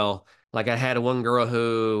 okay, well, like I had one girl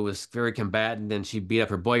who was very combatant and she beat up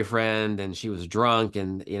her boyfriend and she was drunk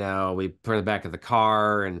and, we put her in the back of the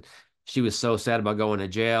car and she was so sad about going to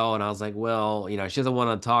jail. And I was like, well, she doesn't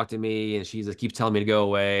want to talk to me and she just keeps telling me to go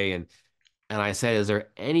away. And I said, is there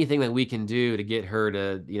anything that we can do to get her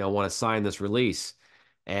to, want to sign this release?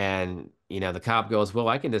 And, the cop goes, well,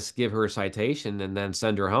 I can just give her a citation and then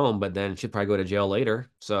send her home, but then she'll probably go to jail later.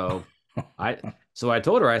 I, so I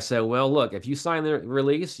told her, I said, well, look, if you sign the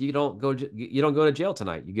release, you don't go to jail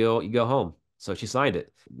tonight. You go home. So she signed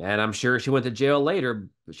it. And I'm sure she went to jail later.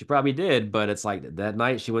 She probably did, but it's like that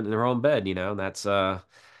night she went in her own bed, and that's,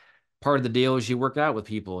 part of the deal is you work out with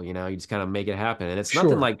people, you just kind of make it happen. And it's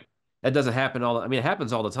nothing Sure. like that doesn't happen I mean, it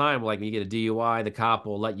happens all the time. Like when you get a DUI, the cop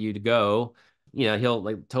will let you to go. He'll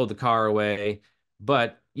like tow the car away,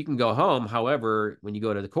 but you can go home. However, when you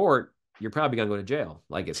go to the court, you're probably gonna go to jail,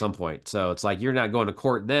 like at some point. So it's like you're not going to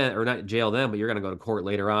court then, or not jail then, but you're gonna go to court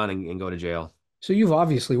later on and go to jail. So you've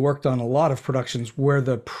obviously worked on a lot of productions where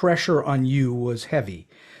the pressure on you was heavy,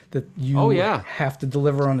 that Oh you yeah. have to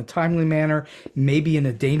deliver on a timely manner, maybe in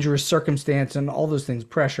a dangerous circumstance, and all those things,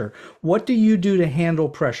 pressure. What do you do to handle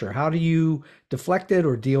pressure? How do you deflect it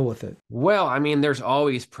or deal with it? Well, I mean, there's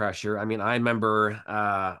always pressure. I mean, I remember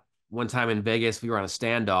one time in Vegas, we were on a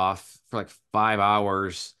standoff for like 5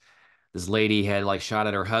 hours. This lady had like shot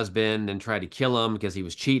at her husband and tried to kill him because he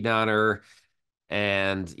was cheating on her.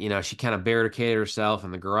 And, she kind of barricaded herself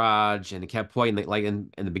in the garage and kept pointing, like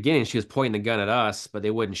in the beginning, she was pointing the gun at us, but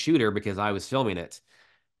they wouldn't shoot her because I was filming it.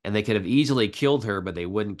 And they could have easily killed her, but they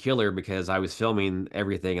wouldn't kill her because I was filming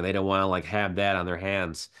everything and they don't want to like have that on their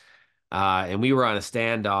hands. And we were on a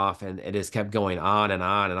standoff and it just kept going on and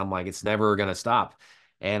on. And I'm like, it's never going to stop.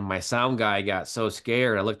 And my sound guy got so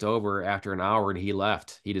scared. I looked over after an hour and he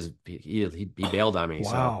left. He bailed on me.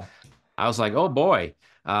 So Wow. I was like, oh boy.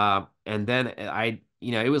 And then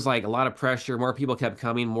it was like a lot of pressure. More people kept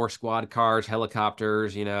coming, more squad cars,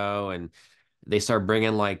 helicopters, and they started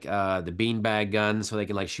bringing like the beanbag guns so they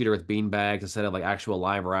can like shoot her with beanbags instead of like actual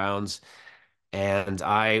live rounds. And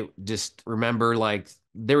I just remember like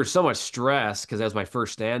there was so much stress because that was my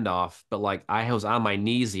first standoff, but like I was on my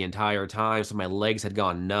knees the entire time, so my legs had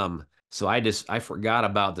gone numb. So I forgot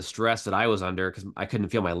about the stress that I was under because I couldn't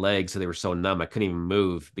feel my legs, so they were so numb I couldn't even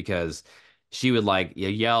move because she would like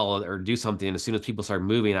yell or do something as soon as people started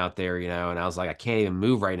moving out there, and I was like, I can't even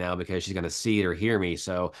move right now because she's gonna see it or hear me.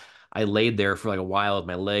 So I laid there for like a while with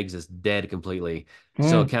my legs just dead completely.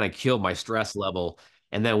 So it Hmm. kind of killed my stress level.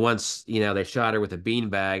 And then once, they shot her with a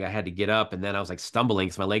beanbag, I had to get up and then I was like stumbling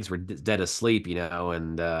because my legs were dead asleep,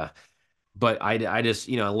 and but I just,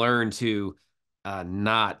 learned to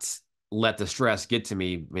not let the stress get to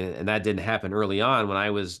me. I mean, and that didn't happen early on when I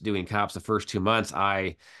was doing cops the first 2 months.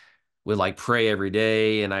 I would like pray every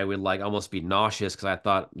day and I would like almost be nauseous because I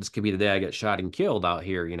thought this could be the day I get shot and killed out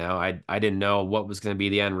here. I didn't know what was going to be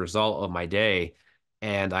the end result of my day.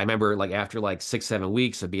 And I remember like after like 6, 7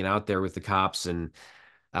 weeks of being out there with the cops and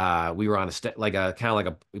we were on like a kind of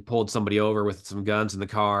like we pulled somebody over with some guns in the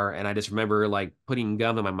car, and I just remember like putting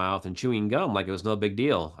gum in my mouth and chewing gum like it was no big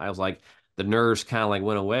deal. I was like the nerves kind of like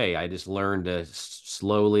went away. I just learned to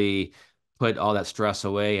slowly put all that stress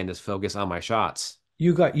away and just focus on my shots.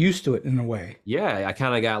 You got used to it in a way. Yeah, I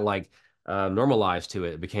kind of got like normalized to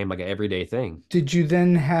it. It became like an everyday thing. Did you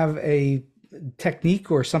then have a technique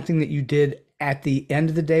or something that you did at the end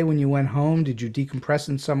of the day when you went home? Did you decompress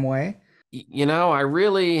in some way? I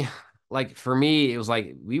really like for me, it was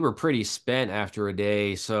like we were pretty spent after a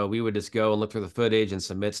day, so we would just go and look through the footage and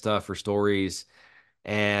submit stuff for stories.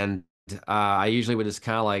 And I usually would just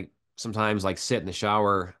kind of like sometimes like sit in the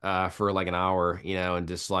shower for like an hour, and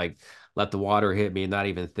just like let the water hit me and not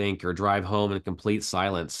even think, or drive home in complete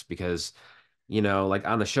silence because, like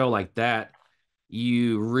on the show like that,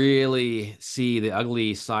 you really see the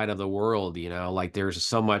ugly side of the world, like there's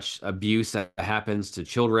so much abuse that happens to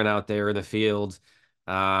children out there in the field,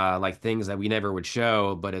 like things that we never would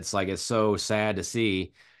show, but it's like it's so sad to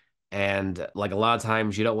see. And like a lot of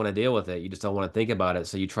times you don't want to deal with it. You just don't want to think about it.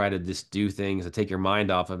 So you try to just do things to take your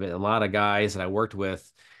mind off of it. And a lot of guys that I worked with,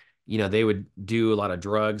 they would do a lot of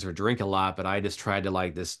drugs or drink a lot, but I just tried to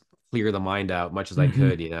like just clear the mind out much as I Hmm.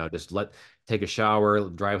 could, just take a shower,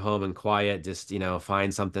 drive home in quiet, just,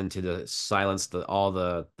 find something to silence all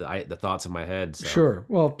the thoughts in my head. So Sure.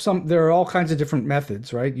 Well, there are all kinds of different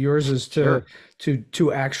methods, right? Yours is to sure.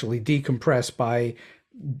 to actually decompress by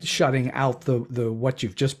shutting out the what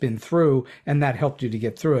you've just been through, and that helped you to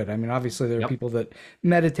get through it. I mean, obviously there are Yep. people that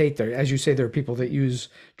meditate. There, as you say, there are people that use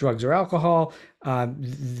drugs or alcohol.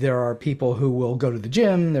 There are people who will go to the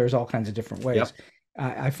gym. There's all kinds of different ways. Yep.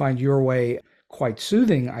 I find your way quite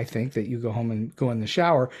soothing. I think that you go home and go in the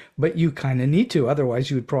shower, but you kind of need to. Otherwise,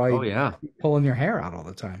 you would Oh probably yeah. be pulling your hair out all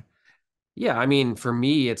the time. Yeah, I mean, for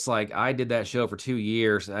me, it's like I did that show for 2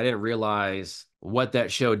 years and I didn't realize what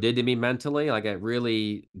that show did to me mentally. Like it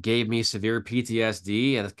really gave me severe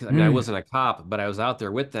PTSD. And I mean, I Mm. wasn't a cop, but I was out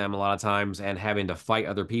there with them a lot of times and having to fight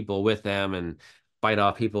other people with them and fight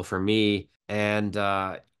off people for me. And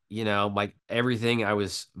like everything, I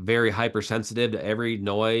was very hypersensitive to every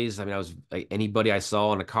noise. I mean, I was like anybody I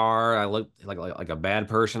saw in a car, I looked like a bad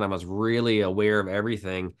person. I was really aware of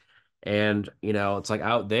everything. And, it's like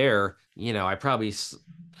out there, I probably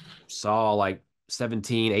saw like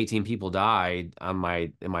 17, 18 people died in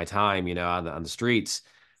my time, on the streets.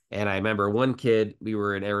 And I remember one kid, we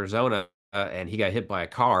were in Arizona, and he got hit by a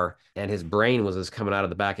car and his brain was just coming out of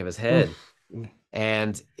the back of his head. Oof.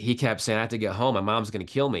 And he kept saying, I have to get home. My mom's going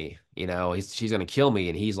to kill me. She's going to kill me.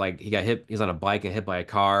 And he's like, he got hit. He's on a bike and hit by a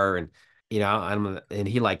car. And, and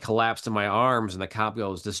he like collapsed in my arms. And the cop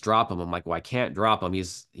goes, just drop him. I'm like, well, I can't drop him.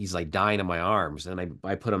 He's like dying in my arms. And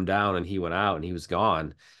I put him down and he went out and he was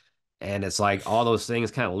gone. And it's like all those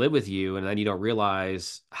things kind of live with you. And then you don't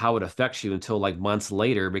realize how it affects you until like months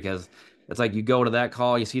later, because it's like you go to that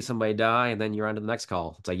call, you see somebody die, and then you're on to the next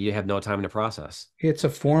call. It's like you have no time to process. It's a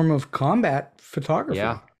form of combat Yeah.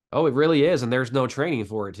 photography. Oh, it really is. And there's no training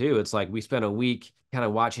for it too. It's like we spent a week kind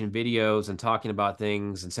of watching videos and talking about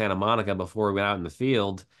things in Santa Monica before we went out in the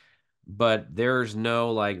field. But there's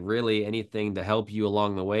no like really anything to help you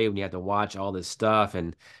along the way when you have to watch all this stuff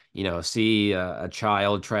and, see a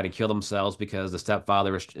child try to kill themselves because the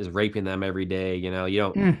stepfather is raping them every day.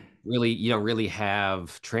 Mm. You don't really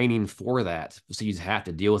have training for that. So you just have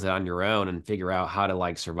to deal with it on your own and figure out how to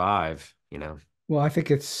like survive. Well, I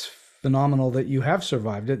think it's phenomenal that you have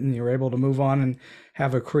survived it and you're able to move on and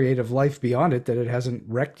have a creative life beyond it, that it hasn't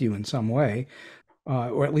wrecked you in some way,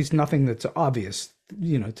 or at least nothing that's obvious,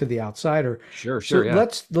 to the outsider. Sure, So sure, yeah.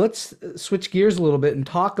 let's switch gears a little bit and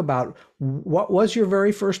talk about what was your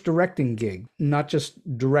very first directing gig, not just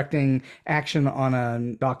directing action on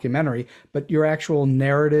a documentary, but your actual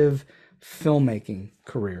narrative filmmaking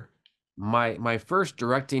career. My first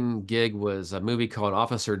directing gig was a movie called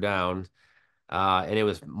Officer Down, and it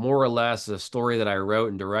was more or less a story that I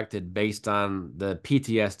wrote and directed based on the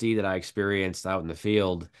PTSD that I experienced out in the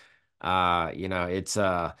field.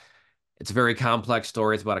 It's a very complex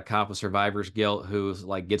story. It's about a cop with survivor's guilt who's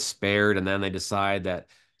like gets spared, and then they decide that,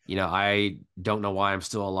 I don't know why I'm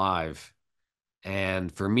still alive.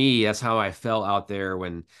 And for me, that's how I felt out there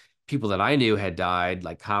when people that I knew had died,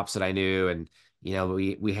 like cops that I knew. And,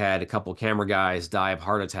 we had a couple camera guys die of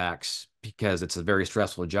heart attacks because it's a very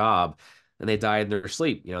stressful job. And they died in their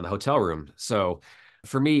sleep, in the hotel room. So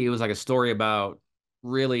for me, it was like a story about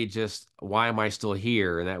really just why am I still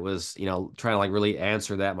here? And that was, trying to like really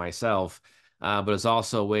answer that myself. But it's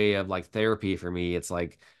also a way of like therapy for me. It's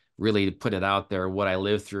like, really put it out there, what I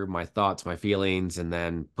lived through, my thoughts, my feelings, and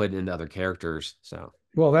then put it into other characters. So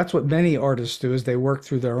Well, that's what many artists do, is they work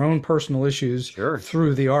through their own personal issues sure.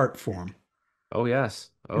 through the art form. Oh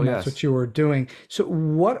yes. Oh And that's yes. what you were doing. So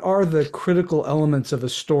what are the critical elements of a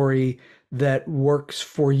story that works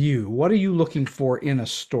for you? What are you looking for in a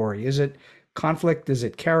story? Is it conflict? Is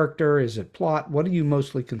it character? Is it plot? What are you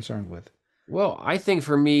mostly concerned with? Well, I think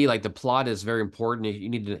for me, like the plot is very important. You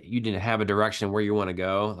need to have a direction where you want to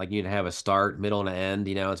go. Like you need to have a start, middle, and an end.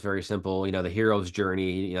 It's very simple. The hero's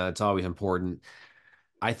journey, it's always important.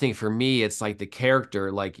 I think for me, it's like the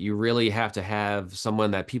character, like you really have to have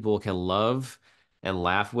someone that people can love and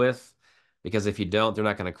laugh with. Because if you don't, they're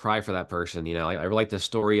not going to cry for that person. I like the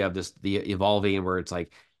story of the evolving where it's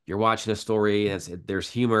like you're watching a story and there's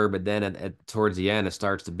humor, but then towards the end, it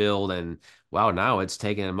starts to build and wow, now it's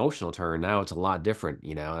taking an emotional turn. Now it's a lot different.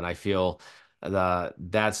 And I feel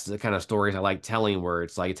that's the kind of stories I like telling where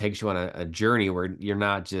it's like it takes you on a journey where you're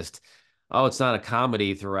not just oh, it's not a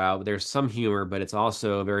comedy throughout. There's some humor, but it's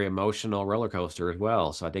also a very emotional roller coaster as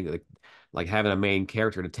well. So I think like having a main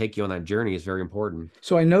character to take you on that journey is very important.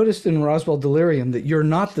 So I noticed in Roswell Delirium that you're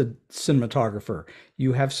not the cinematographer.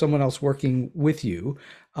 You have someone else working with you.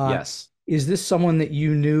 Uh, Yes. is this someone that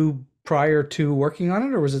you knew prior to working on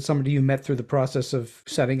it, or was it somebody you met through the process of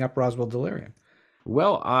setting up Roswell Delirium?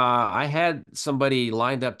 Well, I had somebody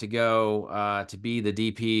lined up to go to be the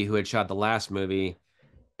DP who had shot the last movie.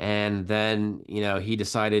 And then, he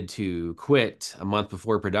decided to quit a month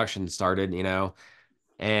before production started.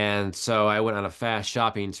 And so I went on a fast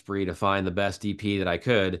shopping spree to find the best DP that I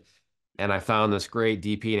could. And I found this great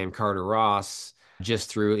DP named Carter Ross just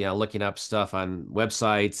through, looking up stuff on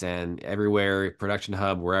websites and everywhere, Production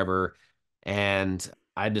Hub, wherever. And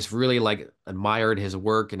I just really like admired his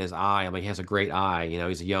work and his eye. I'm like, he has a great eye.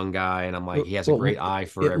 He's a young guy, and I'm like, he has a Well, great eye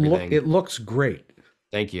for everything. it looks great.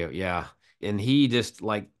 Thank you. Yeah. And he just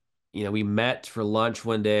like, we met for lunch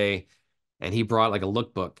one day and he brought like a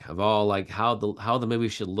lookbook of all like how the movie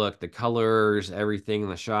should look, the colors, everything,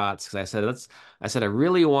 the shots. Cause I said I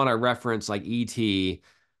really want to reference like E.T.,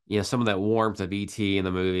 some of that warmth of E.T. in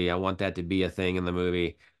the movie. I want that to be a thing in the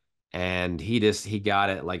movie. And he got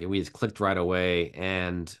it like we just clicked right away.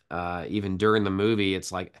 And even during the movie,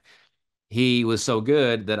 it's like he was so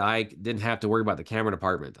good that I didn't have to worry about the camera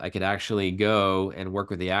department. I could actually go and work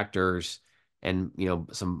with the actors and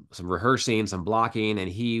some rehearsing, some blocking, and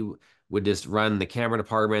he would just run the camera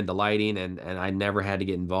department, the lighting, and I never had to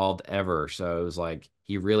get involved ever. So it was like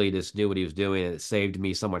he really just knew what he was doing, and it saved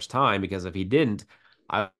me so much time because if he didn't,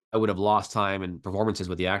 I would have lost time and performances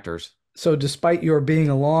with the actors. So, despite your being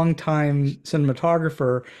a long-time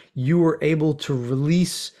cinematographer, you were able to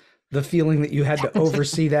release the feeling that you had to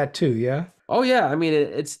oversee that too, yeah? Oh yeah, I mean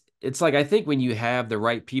it's like I think when you have the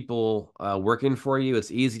right people working for you,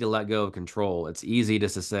 it's easy to let go of control. It's easy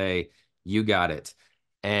just to say you got it.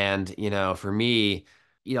 And for me,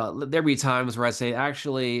 there'd be times where I say,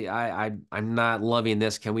 actually, I'm not loving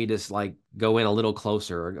this. Can we just like go in a little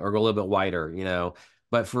closer or go a little bit wider?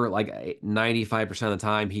 But for like 95% of the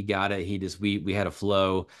time, he got it. He just we had a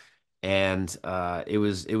flow and it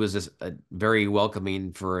was just very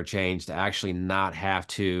welcoming for a change to actually not have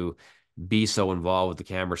to be so involved with the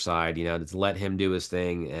camera side, to let him do his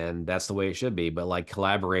thing, and that's the way it should be. But like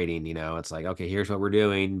collaborating, it's like, okay, here's what we're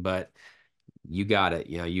doing, but you got it.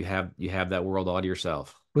 You have that world all to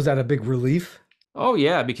yourself. Was that a big relief? Oh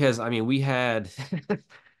yeah, because I mean we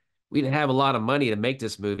didn't have a lot of money to make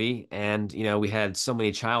this movie, and we had so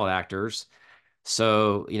many child actors.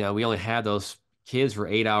 So, we only had those kids for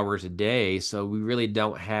 8 hours a day. So we really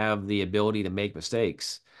don't have the ability to make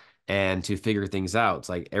mistakes and to figure things out. It's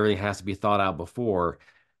like everything has to be thought out before.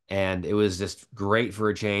 And it was just great for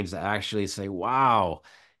a change to actually say, wow,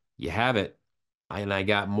 you have it. And I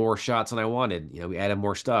got more shots than I wanted. We added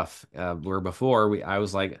more stuff. Where before I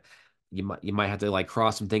was like, you might have to like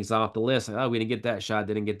cross some things off the list. Like, oh, we didn't get that shot,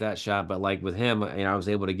 didn't get that shot. But like with him, I was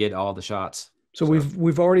able to get all the shots. So So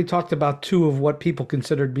we've already talked about two of what people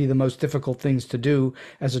consider to be the most difficult things to do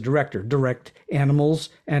as a director, direct animals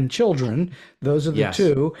and children. Those are the yes.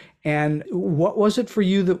 two. And what was it for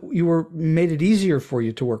you that you were made it easier for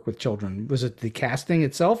you to work with children? Was it the casting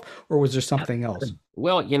itself, or was there something else?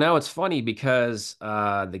 Well, it's funny because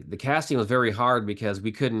the casting was very hard because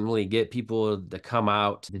we couldn't really get people to come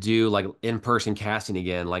out to do like in-person casting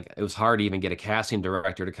again. Like it was hard to even get a casting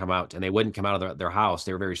director to come out, and they wouldn't come out of their house.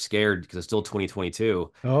 They were very scared because it's still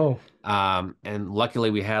 2022. Oh, And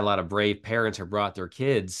luckily we had a lot of brave parents who brought their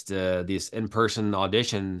kids to this in-person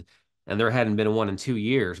audition, and there hadn't been one in 2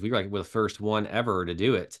 years. We were like the first one ever to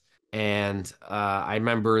do it. And I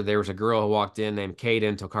remember there was a girl who walked in named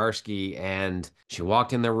Cuden Tokarski, and she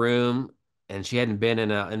walked in the room, and she hadn't been in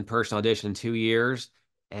an in-person audition in 2 years,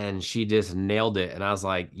 and she just nailed it. And I was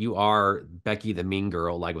like, "You are Becky the Mean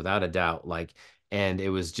Girl, like without a doubt." Like, and it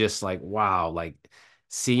was just like, wow, like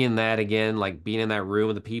seeing that again, like being in that room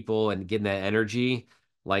with the people and getting that energy,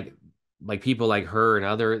 like people like her and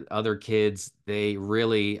other kids, they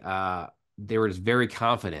were just very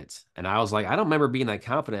confident. And I was like, I don't remember being that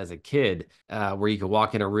confident as a kid, where you could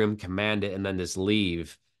walk in a room, command it, and then just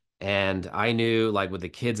leave. And I knew like with the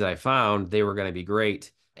kids that I found, they were going to be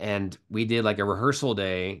great. and we did like a rehearsal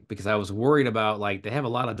day because I was worried about like they have a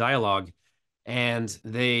lot of dialogue, and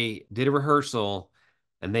they did a rehearsal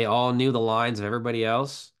and they all knew the lines of everybody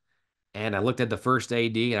else. And I looked at the first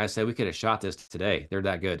AD and I said, we could have shot this today. They're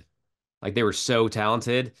that good. Like they were so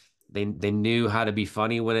talented. They knew how to be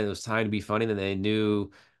funny when it was time to be funny, and they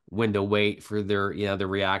knew when to wait for their, their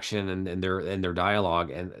reaction and their dialogue.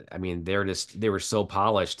 And I mean, they were so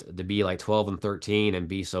polished to be like 12 and 13 and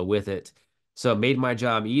be so with it. So it made my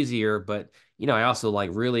job easier, but I also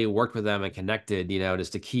like really worked with them and connected,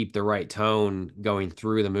 just to keep the right tone going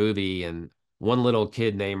through the movie. And one little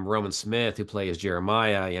kid named Roman Smith who plays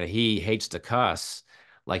Jeremiah, he hates to cuss.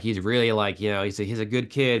 Like he's really like, he's a good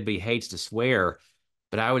kid, but he hates to swear.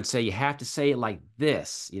 But I would say you have to say it like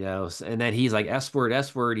this, And then he's like, S word,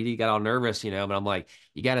 S word. He got all nervous, But I'm like,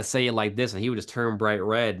 you got to say it like this. And he would just turn bright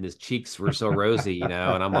red and his cheeks were so rosy, And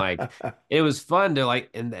I'm like, it was fun to like,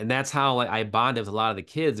 and that's how like I bonded with a lot of the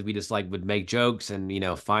kids. We just like would make jokes and,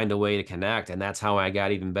 find a way to connect. And that's how I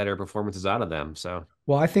got even better performances out of them. So,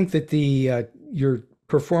 Well, I think that the your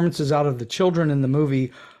performances out of the children in the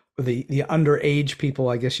movie, the underage people,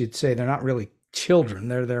 I guess you'd say, they're not really children.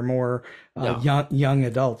 They're more no. young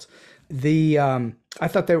adults. I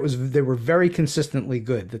thought they were very consistently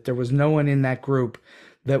good. That there was no one in that group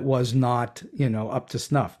that was not up to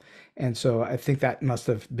snuff. And so I think that must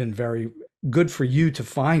have been very good for you to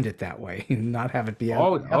find it that way and not have it be out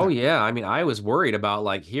Oh together. yeah. I mean, I was worried about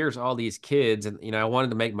like, here's all these kids, and I wanted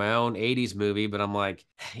to make my own 80s movie, but I'm like,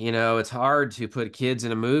 it's hard to put kids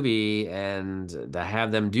in a movie and to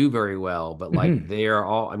have them do very well. But like Hmm. they are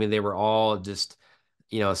all, I mean, they were all just,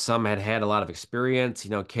 some had had a lot of experience.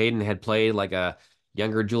 Caden had played like a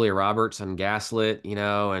younger Julia Roberts on Gaslit,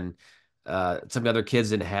 and some of the other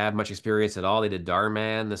kids didn't have much experience at all. They did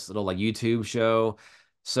Darman, this little like YouTube show.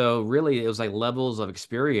 So really, it was like levels of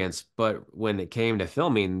experience, but when it came to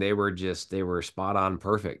filming, they were spot on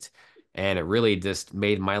perfect. And it really just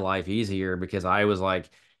made my life easier because I was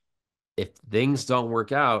like, if things don't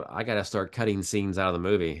work out, I got to start cutting scenes out of the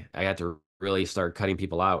movie. I had to really start cutting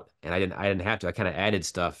people out, and I didn't have to. I kind of added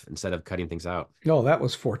stuff instead of cutting things out. Oh, that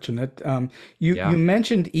was fortunate. You Yeah.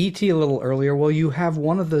 mentioned E.T. a little earlier. Well, you have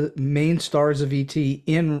one of the main stars of E.T.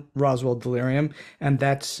 in Roswell Delirium, and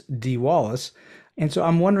that's Dee Wallace. And so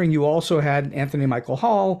I'm wondering, you also had Anthony Michael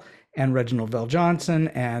Hall and Reginald Vel Johnson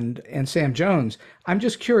and Sam Jones. I'm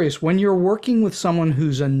just curious, when you're working with someone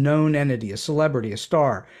who's a known entity, a celebrity, a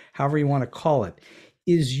star, however you want to call it,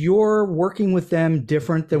 is your working with them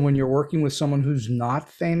different than when you're working with someone who's not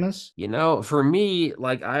famous? For me,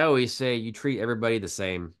 like I always say, you treat everybody the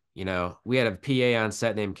same. We had a PA on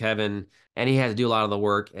set named Kevin, and he had to do a lot of the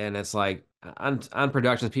work. And it's like on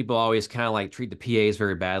productions, people always kind of like treat the PAs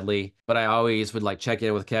very badly. But I always would like check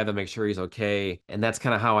in with Kevin, make sure he's okay. And that's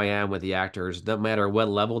kind of how I am with the actors. No matter what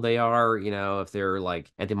level they are, if they're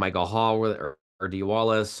like Anthony Michael Hall or Dee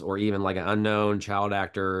Wallace, or even like an unknown child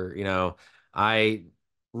actor, I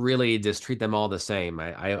really just treat them all the same.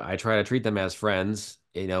 I try to treat them as friends,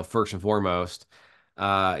 first and foremost,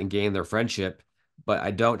 and gain their friendship. But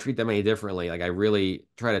I don't treat them any differently. Like I really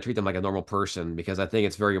try to treat them like a normal person because I think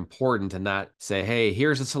it's very important to not say, "Hey,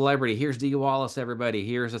 here's a celebrity. Here's Dee Wallace. Everybody,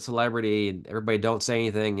 here's a celebrity, and everybody don't say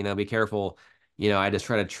anything. Be careful." I just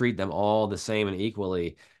try to treat them all the same and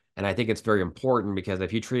equally. And I think it's very important because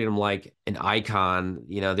if you treat them like an icon,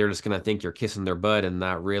 they're just gonna think you're kissing their butt and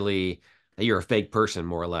not really that you're a fake person,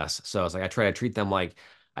 more or less. So it's like I try to treat them like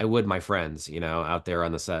I would my friends, out there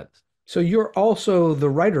on the set. So you're also the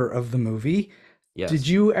writer of the movie. Did Yes.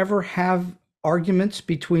 you ever have arguments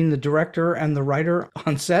between the director and the writer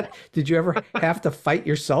on set? Did you ever have to fight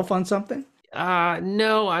yourself on something?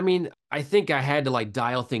 No, I mean, I think I had to like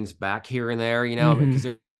dial things back here and there, because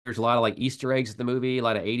Hmm. there's a lot of like Easter eggs in the movie, a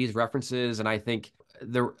lot of 80s references, and I think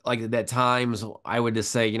there like at times I would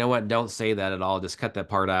just say, you know what, don't say that at all, just cut that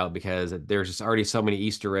part out because there's just already so many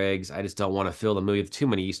Easter eggs. I just don't want to fill the movie with too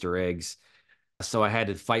many Easter eggs. So I had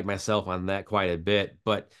to fight myself on that quite a bit.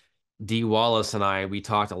 But Dee Wallace and I, we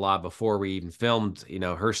talked a lot before we even filmed,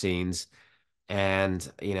 her scenes.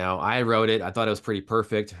 And, I wrote it. I thought it was pretty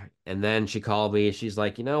perfect. And then she called me. She's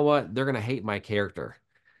like, you know what? They're gonna hate my character.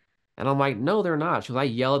 And I'm like, no, they're not. She goes, I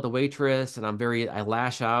yell at the waitress and I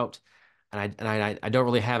lash out. And I don't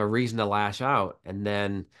really have a reason to lash out. And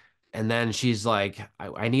then she's like,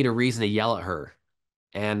 I need a reason to yell at her.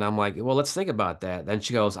 And I'm like, well, let's think about that. Then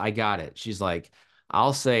she goes, I got it. She's like,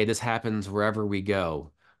 I'll say this happens wherever we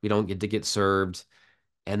go. We don't get to get served.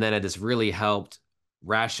 And then it just really helped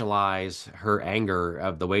rationalize her anger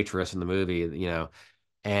of the waitress in the movie,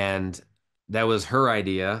 and that was her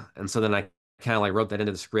idea. And so then I kind of like wrote that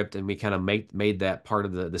into the script, and we kind of made that part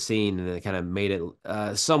of the scene, and it kind of made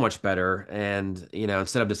it so much better. And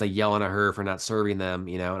instead of just like yelling at her for not serving them,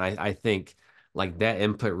 and I think like that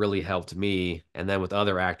input really helped me. And then with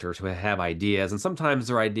other actors who have ideas, and sometimes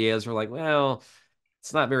their ideas are like, well,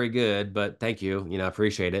 it's not very good, but thank you,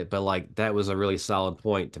 appreciate it. But like that was a really solid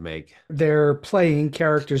point to make. They're playing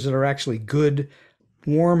characters that are actually good,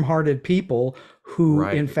 warm-hearted people who,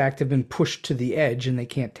 in Right, fact, have been pushed to the edge and they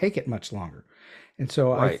can't take it much longer. And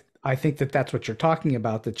so right. I think that that's what you're talking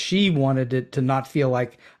about, that she wanted it to not feel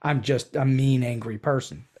like I'm just a mean, angry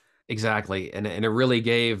person. Exactly. And it really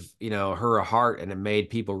gave, her a heart, and it made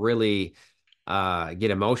people really get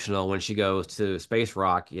emotional when she goes to Space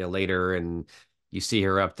Rock, later, and you see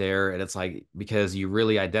her up there, and it's like because you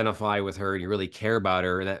really identify with her and you really care about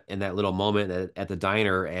her in that little moment at the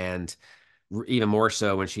diner, and even more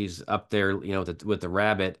so when she's up there, with the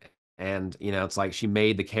rabbit, and it's like she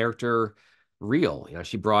made the character real.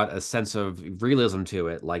 She brought a sense of realism to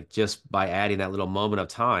it, like just by adding that little moment of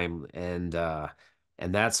time, and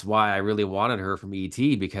that's why I really wanted her from ET,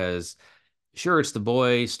 because sure, it's the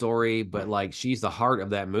boy story, but like she's the heart of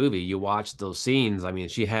that movie. You watch those scenes. I mean,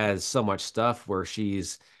 she has so much stuff where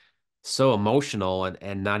she's so emotional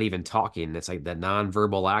and not even talking. It's like that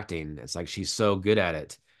nonverbal acting. It's like she's so good at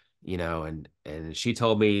it, and she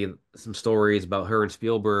told me some stories about her and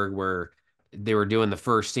Spielberg where they were doing the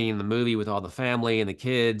first scene in the movie with all the family and the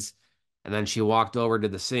kids, and then she walked over to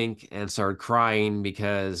the sink and started crying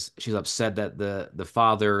because she's upset that the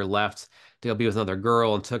father left to go be with another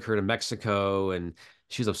girl and took her to Mexico, and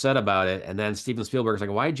she's upset about it. And then Steven Spielberg's like,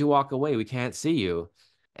 "Why'd you walk away? We can't see you."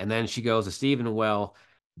 And then she goes to Steven, "Well,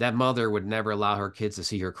 that mother would never allow her kids to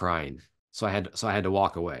see her crying. So I had to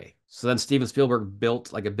walk away." So then Steven Spielberg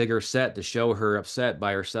built like a bigger set to show her upset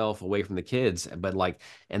by herself away from the kids. But like,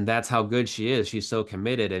 and that's how good she is. She's so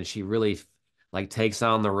committed, and she really like takes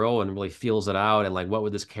on the role and really feels it out. And like, what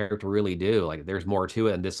would this character really do? Like, there's more to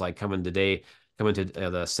it than just like coming to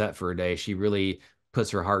the set for a day. She really puts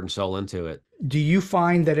her heart and soul into it. Do you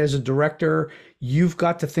find that as a director, you've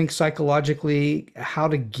got to think psychologically how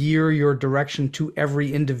to gear your direction to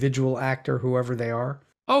every individual actor, whoever they are?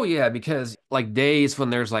 Oh yeah, because like days when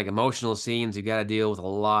there's like emotional scenes, you got to deal with a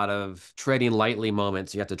lot of treading lightly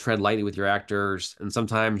moments. You have to tread lightly with your actors, and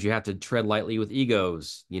sometimes you have to tread lightly with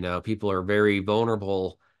egos. People are very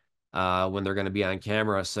vulnerable when they're going to be on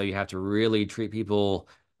camera, so you have to really treat people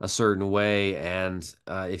a certain way. And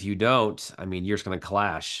if you don't, I mean, you're just going to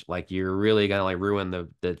clash. Like you're really going to like ruin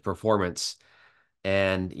the performance.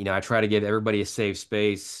 And I try to give everybody a safe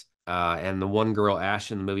space. And the one girl,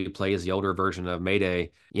 Ash, in the movie plays the older version of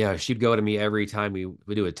Mayday. She'd go to me every time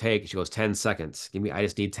we do a take. She goes, 10 seconds. I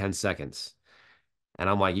just need 10 seconds. And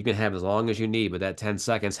I'm like, you can have as long as you need, but that 10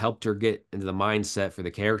 seconds helped her get into the mindset for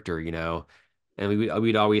the character. And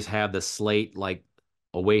we'd always have the slate like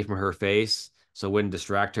away from her face so it wouldn't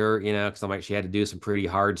distract her, because I'm like, she had to do some pretty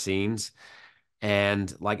hard scenes.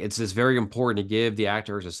 And like it's just very important to give the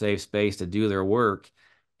actors a safe space to do their work.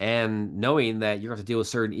 And knowing that you're going to have to deal with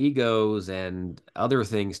certain egos and other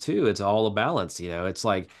things too, it's all a balance. It's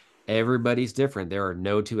like everybody's different. There are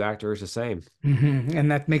no two actors the same. And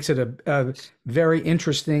that makes it a very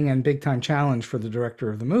interesting and big time challenge for the director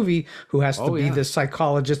of the movie, who has to Oh be yeah. the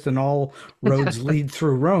psychologist, and all roads lead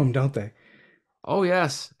through Rome, don't they? Oh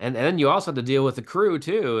yes. And then you also have to deal with the crew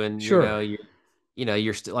too. And Sure.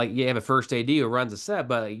 you're still like you have a first AD who runs the set,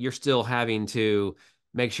 but you're still having to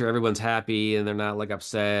make sure everyone's happy and they're not like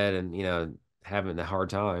upset and having a hard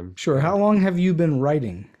time. Sure. How long have you been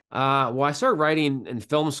writing? Well, I started writing in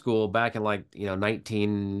film school back in like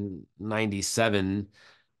 1997.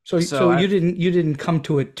 So So I you didn't come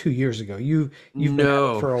to it 2 years ago. You've been at it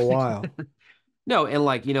no. for a while. No, and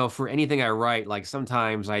like, for anything I write, like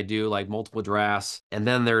sometimes I do like multiple drafts, and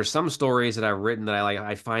then there's some stories that I've written that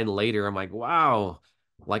I find later. I'm like, wow,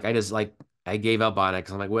 like I just like I gave up on it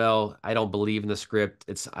because I'm like, well, I don't believe in the script.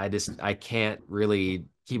 I can't really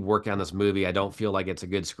keep working on this movie. I don't feel like it's a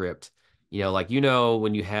good script. Like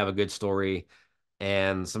when you have a good story,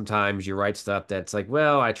 and sometimes you write stuff that's like,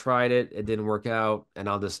 well, I tried it, it didn't work out, and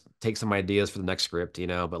I'll just take some ideas for the next script.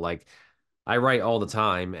 But like I write all the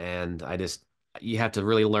time, and you have to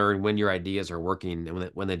really learn when your ideas are working and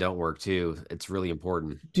when they don't work too. It's really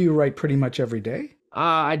important. Do you write pretty much every day?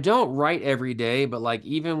 I don't write every day, but like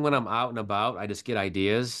even when I'm out and about, I just get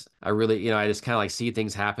ideas. I really, I just kind of like see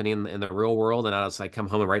things happening in the real world, and I just like come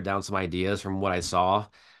home and write down some ideas from what I saw.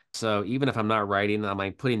 So even if I'm not writing, I'm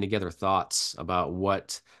like putting together thoughts about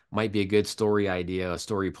what might be a good story idea, a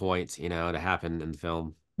story point, to happen in the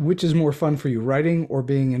film. Which is more fun for you, writing or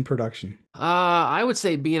being in production? I would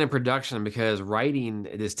say being in production because writing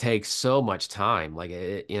it just takes so much time. Like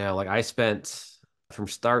like I spent from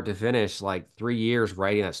start to finish like 3 years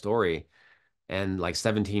writing that story and like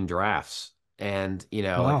 17 drafts. And like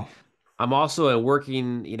Wow. I'm also a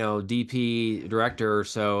working, DP director,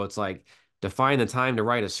 so it's like to find the time to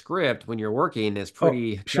write a script when you're working is Oh,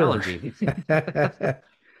 pretty sure. challenging.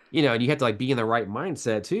 And you have to like be in the right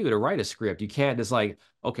mindset too to write a script. You can't just like,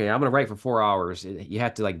 okay, I'm gonna write for 4 hours. You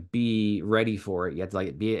have to like be ready for it. You have to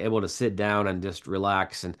like be able to sit down and just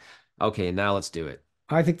relax and okay, now let's do it.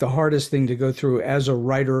 I think the hardest thing to go through as a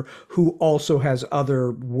writer who also has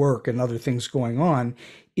other work and other things going on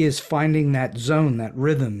is finding that zone, that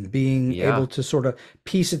rhythm, being able Yeah, to sort of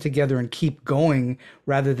piece it together and keep going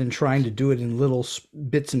rather than trying to do it in little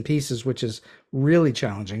bits and pieces, which is really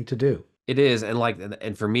challenging to do. it is. And like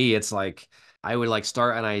and for me, it's like I would like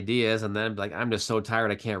start on ideas and then like I'm just so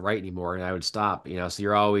tired I can't write anymore and I would stop. So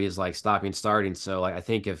you're always like stopping, starting. So like I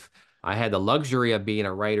think if I had the luxury of being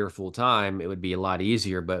a writer full time, it would be a lot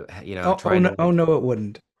easier. But Oh, oh trying no, to oh like no, it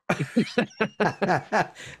wouldn't.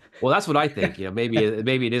 well, that's what I think. Maybe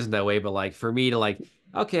it isn't that way, but like for me to like,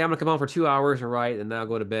 okay, I'm gonna come home for 2 hours and write and then I'll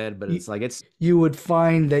go to bed. But you, it's like it's you would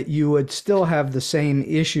find that you would still have the same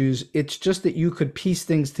issues. It's just that you could piece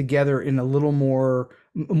things together in a little more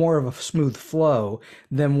of a smooth flow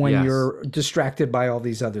than when yes, you're distracted by all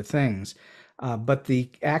these other things. But the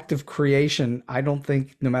act of creation, I don't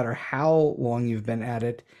think, no matter how long you've been at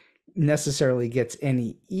it, necessarily gets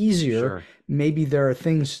any easier. sure. Maybe there are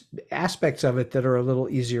things, aspects of it that are a little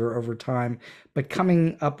easier over time, but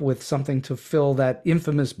coming up with something to fill that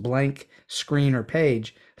infamous blank screen or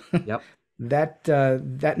page, Yep.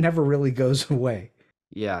 that never really goes away.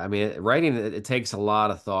 Yeah, I mean, writing it takes a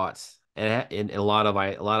lot of thought and a lot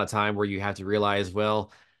of time where you have to realize,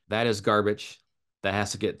 well, that is garbage that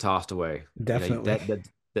has to get tossed away. Definitely.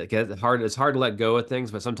 That gets hard. It's hard to let go of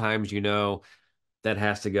things, but sometimes that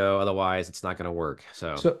has to go. Otherwise, it's not going to work.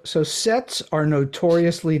 So, So sets are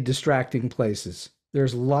notoriously distracting places.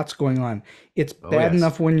 There's lots going on. It's oh bad yes,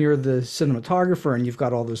 enough when you're the cinematographer and you've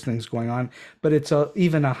got all those things going on, but it's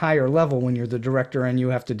even a higher level when you're the director and you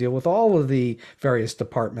have to deal with all of the various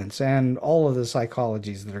departments and all of the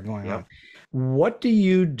psychologies that are going on. yep. What do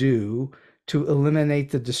you do to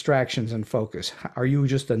eliminate the distractions and focus? Are you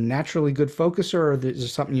just a naturally good focuser, or is there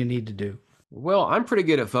something you need to do? Well, I'm pretty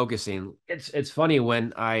good at focusing. It's funny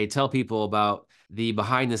when I tell people about the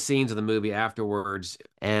behind the scenes of the movie afterwards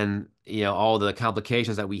and all the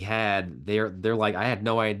complications that we had, they're like, I had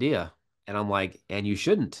no idea. And I'm like, and you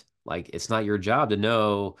shouldn't. Like it's not your job to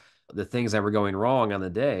know the things that were going wrong on the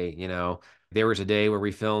day. There was a day where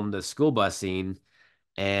we filmed a school bus scene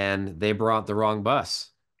and they brought the wrong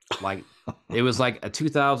bus. Like it was like a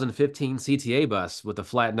 2015 CTA bus with a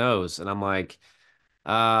flat nose. And I'm like,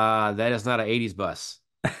 that is not an 80s bus.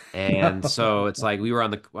 And so it's like we were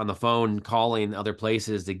on the phone calling other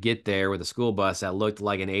places to get there with a school bus that looked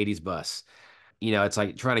like an 80s bus. It's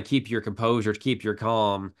like trying to keep your composure, to keep your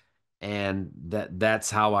calm. And that's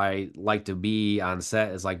how I like to be on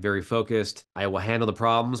set is like very focused. I will handle the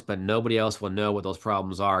problems, but nobody else will know what those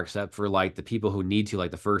problems are except for like the people who need to,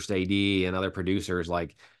 like the first AD and other producers.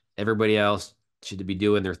 Like everybody else should be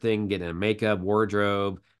doing their thing, getting a makeup,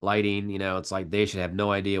 wardrobe, lighting. It's like they should have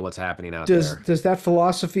no idea what's happening out there. Does that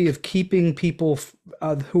philosophy of keeping people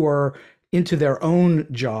who are into their own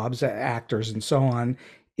jobs, actors and so on,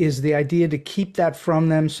 is the idea to keep that from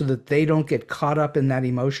them so that they don't get caught up in that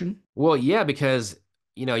emotion? Well, yeah, because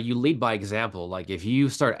you lead by example. Like if you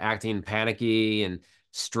start acting panicky and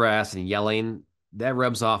stressed and yelling, that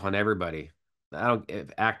rubs off on everybody. I don't if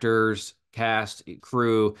actors, cast,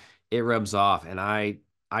 crew, it rubs off. And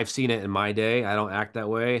I've seen it in my day. I don't act that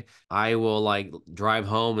way. I will like drive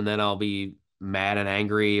home and then I'll be mad and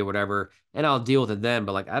angry or whatever, and I'll deal with it then.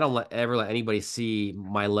 But like I don't ever let anybody see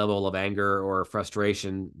my level of anger or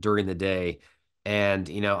frustration during the day. And,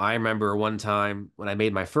 I remember one time when I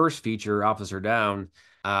made my first feature, Officer Down,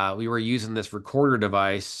 we were using this recorder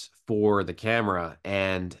device for the camera,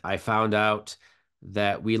 and I found out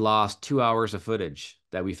that we lost 2 hours of footage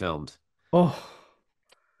that we filmed. Oh,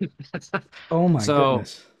 oh my So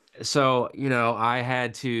goodness. I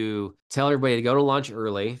had to tell everybody to go to lunch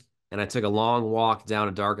early, and I took a long walk down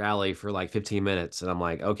a dark alley for like 15 minutes. And I'm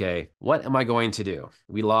like, okay, what am I going to do?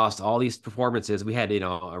 We lost all these performances. We had,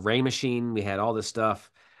 a rain machine, we had all this stuff.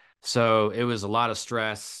 So it was a lot of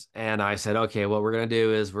stress. And I said, okay, what we're going to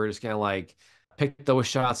do is we're just going to like pick those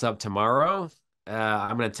shots up tomorrow.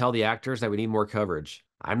 I'm going to tell the actors that we need more coverage.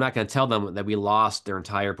 I'm not going to tell them that we lost their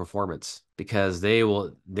entire performance because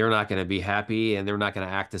they're not going to be happy and they're not going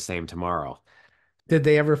to act the same tomorrow. Did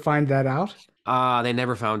they ever find that out? They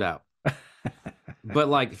never found out. But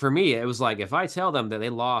like for me, it was like if I tell them that they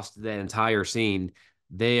lost the entire scene,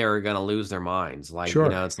 they are gonna lose their minds. Like, Sure,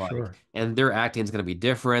 it's like, sure. and their acting is gonna be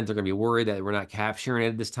different. They're gonna be worried that we're not capturing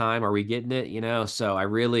it this time. Are we getting it? So I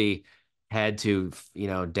really had to,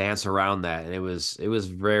 dance around that, and it was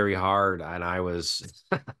very hard, and I was,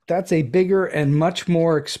 That's a bigger and much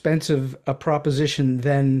more expensive a proposition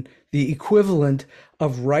than the equivalent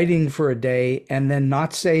of writing for a day and then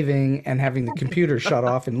not saving and having the computer shut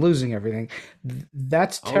off and losing everything.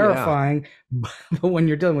 That's oh yeah. terrifying. But when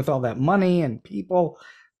you're dealing with all that money and people,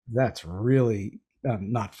 that's really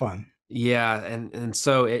not fun. Yeah, and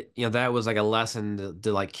so that was like a lesson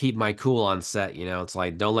to like keep my cool on set. It's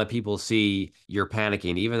like don't let people see you're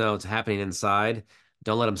panicking, even though it's happening inside.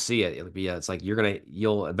 Don't let them see it. It's like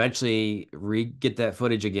you'll eventually get that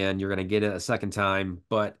footage again. You're gonna get it a second time,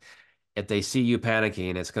 but if they see you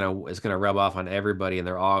panicking, it's gonna rub off on everybody, and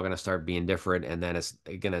they're all gonna start being different, and then it's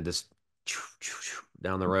gonna just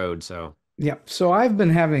down the road. So Yeah, so I've been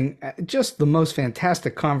having just the most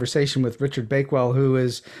fantastic conversation with Richard Bakewell, who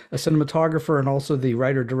is a cinematographer and also the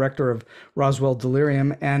writer director of Roswell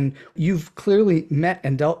Delirium. And you've clearly met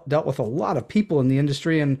and dealt with a lot of people in the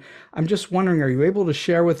industry. And I'm just wondering, are you able to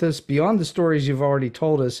share with us, beyond the stories you've already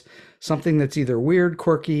told us, something that's either weird,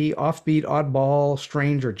 quirky, offbeat, oddball,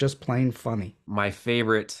 strange, or just plain funny? my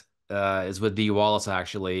favorite is with Dee Wallace.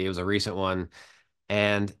 Actually, it was a recent one.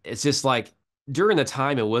 And it's just like during the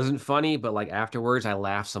time it wasn't funny, but like afterwards I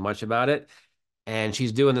laughed so much about it. And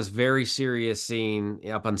she's doing this very serious scene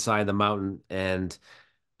up inside the mountain. And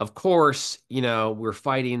of course, we're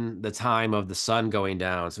fighting the time of the sun going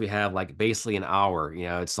down. So we have like basically an hour.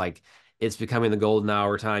 It's like it's becoming the golden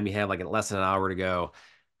hour time. You have like less than an hour to go.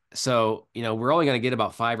 So, we're only going to get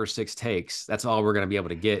about 5 or 6 takes. That's all we're going to be able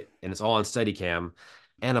to get, and it's all on Steadicam.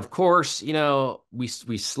 And of course, we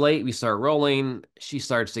start rolling. She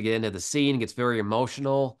starts to get into the scene, gets very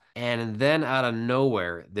emotional, and then out of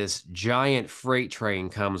nowhere, this giant freight train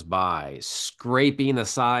comes by, scraping the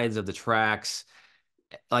sides of the tracks,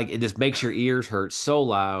 like it just makes your ears hurt so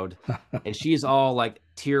loud. And she's all like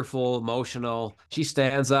tearful, emotional. She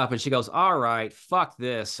stands up and she goes, "All right, fuck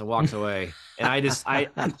this," and walks away. And I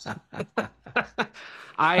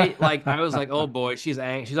was like, oh boy, she's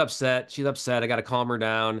upset. She's upset. I got to calm her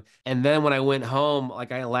down. And then when I went home,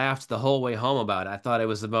 like I laughed the whole way home about it. I thought it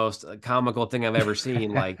was the most comical thing I've ever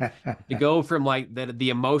seen. Like to go from like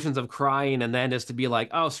the emotions of crying and then just to be like,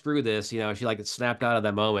 oh, screw this. She like snapped out of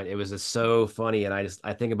that moment. It was just so funny. And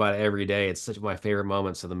I think about it every day. It's such my favorite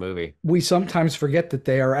moments of the movie. We sometimes forget that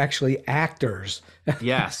they are actually actors,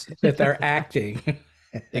 Yes. that they're acting.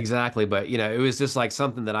 Exactly. But it was just like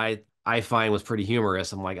something that I find was pretty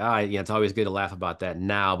humorous. I'm like, it's always good to laugh about that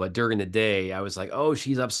now. But during the day, I was like, oh,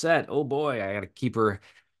 she's upset. Oh boy, I gotta keep her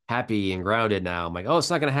happy and grounded now. I'm like, oh, it's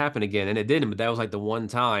not gonna happen again. And it didn't, but that was like the one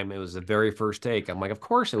time it was the very first take. I'm like, of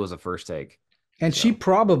course it was a first take. And she So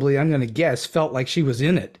probably, I'm going to guess, felt like she was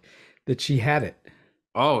in it, that she had it.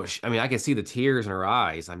 oh, I mean, I could see the tears in her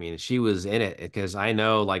eyes. I mean, she was in it because I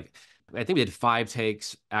know, like, I think we did 5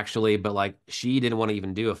 takes actually, but like, she didn't want to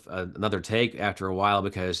even do another take after a while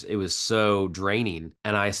because it was so draining.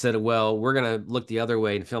 And I said, well, we're gonna look the other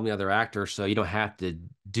way and film the other actor, so you don't have to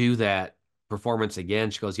do that performance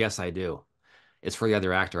again. She goes, yes, I do. It's for the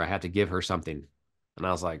other actor. I have to give her something. And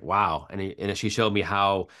I was like, wow. And she showed me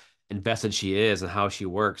how invested she is and how she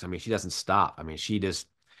works. I mean, she doesn't stop. I mean, it's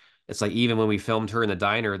like even when we filmed her in the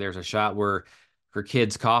diner, there's a shot where her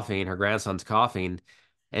kid's coughing, her grandson's coughing,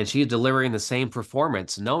 and she's delivering the same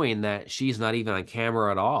performance, knowing that she's not even on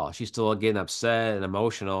camera at all. She's still getting upset and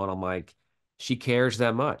emotional. And I'm like, she cares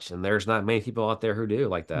that much. And there's not many people out there who do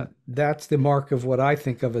like that. That's the mark of what I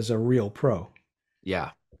think of as a real pro.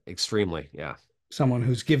 Yeah, extremely. Yeah. Someone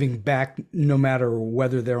who's giving back no matter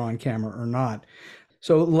whether they're on camera or not.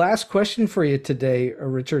 So, last question for you today,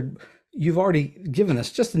 Richard. You've already given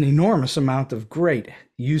us just an enormous amount of great,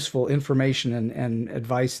 useful information and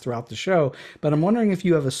advice throughout the show. But I'm wondering if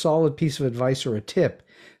you have a solid piece of advice or a tip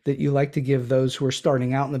that you like to give those who are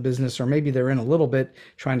starting out in the business, or maybe they're in a little bit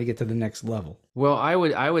trying to get to the next level. Well, I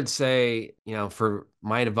would say, for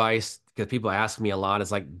my advice, because people ask me a lot,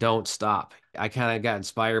 is like, don't stop. I kind of got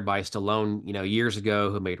inspired by Stallone, years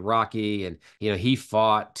ago, who made Rocky, and he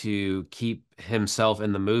fought to keep himself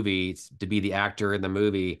in the movie, to be the actor in the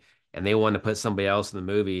movie, and they wanted to put somebody else in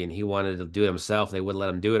the movie, and he wanted to do it himself. They wouldn't let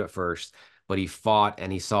him do it at first, but he fought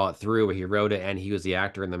and he saw it through. He wrote it, and he was the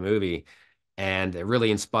actor in the movie. And it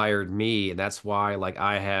really inspired me, and that's why like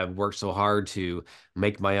I have worked so hard to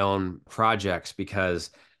make my own projects because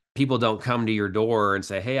people don't come to your door and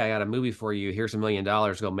say, "Hey, I got a movie for you. Here's $1 million.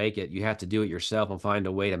 Go make it." You have to do it yourself and find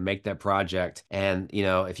a way to make that project. And,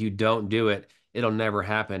 if you don't do it, it'll never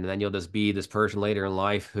happen. And then you'll just be this person later in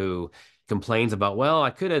life who complains about, well, I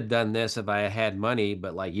could have done this if I had money,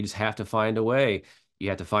 but like you just have to find a way. You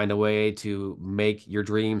have to find a way to make your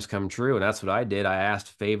dreams come true. And that's what I did. I asked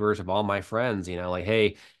favors of all my friends, like,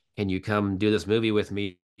 hey, can you come do this movie with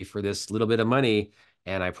me for this little bit of money?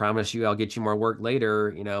 And I promise you I'll get you more work later,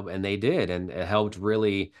 and they did. And it helped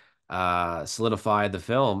really solidify the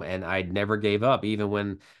film. And I never gave up, even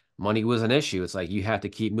when money was an issue. It's like you have to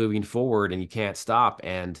keep moving forward and you can't stop.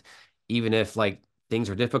 And even if like things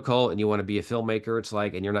are difficult and you want to be a filmmaker, it's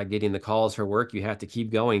like, and you're not getting the calls for work, you have to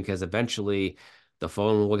keep going because eventually the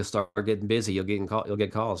phone will start getting busy. You'll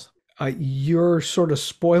get calls. You're sort of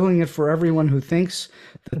spoiling it for everyone who thinks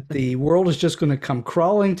that the world is just going to come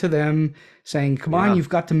crawling to them saying, come on, Yeah. you've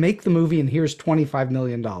got to make the movie and here's $25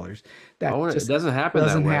 million. That Oh, it just doesn't happen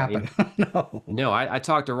doesn't that way. happen. No. No, I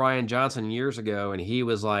talked to Ryan Johnson years ago, and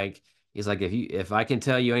he's like, if I can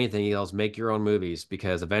tell you anything, he goes, make your own movies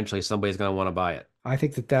because eventually somebody's going to want to buy it. I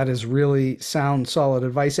think that is really sound, solid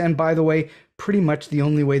advice. And by the way, pretty much the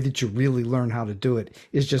only way that you really learn how to do it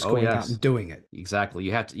is just going out and doing it. Exactly.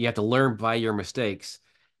 You have to learn by your mistakes.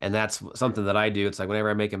 And that's something that I do. It's like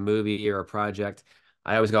whenever I make a movie or a project,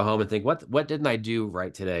 I always go home and think, what didn't I do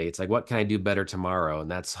right today? It's like, what can I do better tomorrow?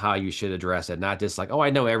 And that's how you should address it. Not just like, oh,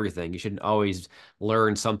 I know everything. You should always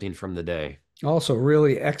learn something from the day. Also,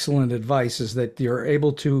 really excellent advice is that you're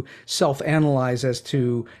able to self-analyze as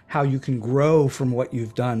to how you can grow from what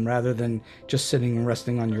you've done rather than just sitting and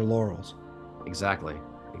resting on your laurels. Exactly.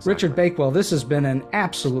 Richard Bakewell, this has been an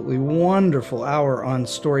absolutely wonderful hour on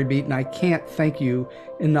StoryBeat, and I can't thank you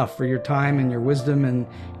enough for your time and your wisdom and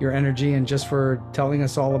your energy and just for telling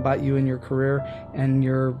us all about you and your career and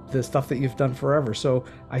the stuff that you've done forever. So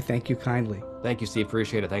I thank you kindly. Thank you, Steve.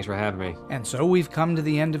 Appreciate it. Thanks for having me. And so we've come to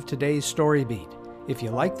the end of today's StoryBeat. If you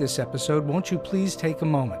like this episode, won't you please take a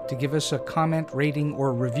moment to give us a comment, rating,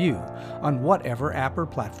 or review on whatever app or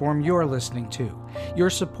platform you're listening to. Your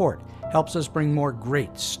support helps us bring more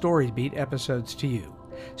great StoryBeat episodes to you.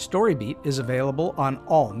 StoryBeat is available on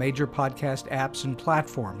all major podcast apps and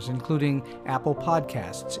platforms, including Apple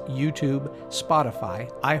Podcasts, YouTube,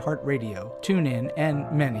 Spotify, iHeartRadio, TuneIn,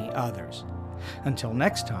 and many others. Until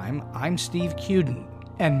next time, I'm Steve Cuden,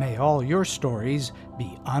 and may all your stories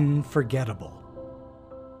be unforgettable.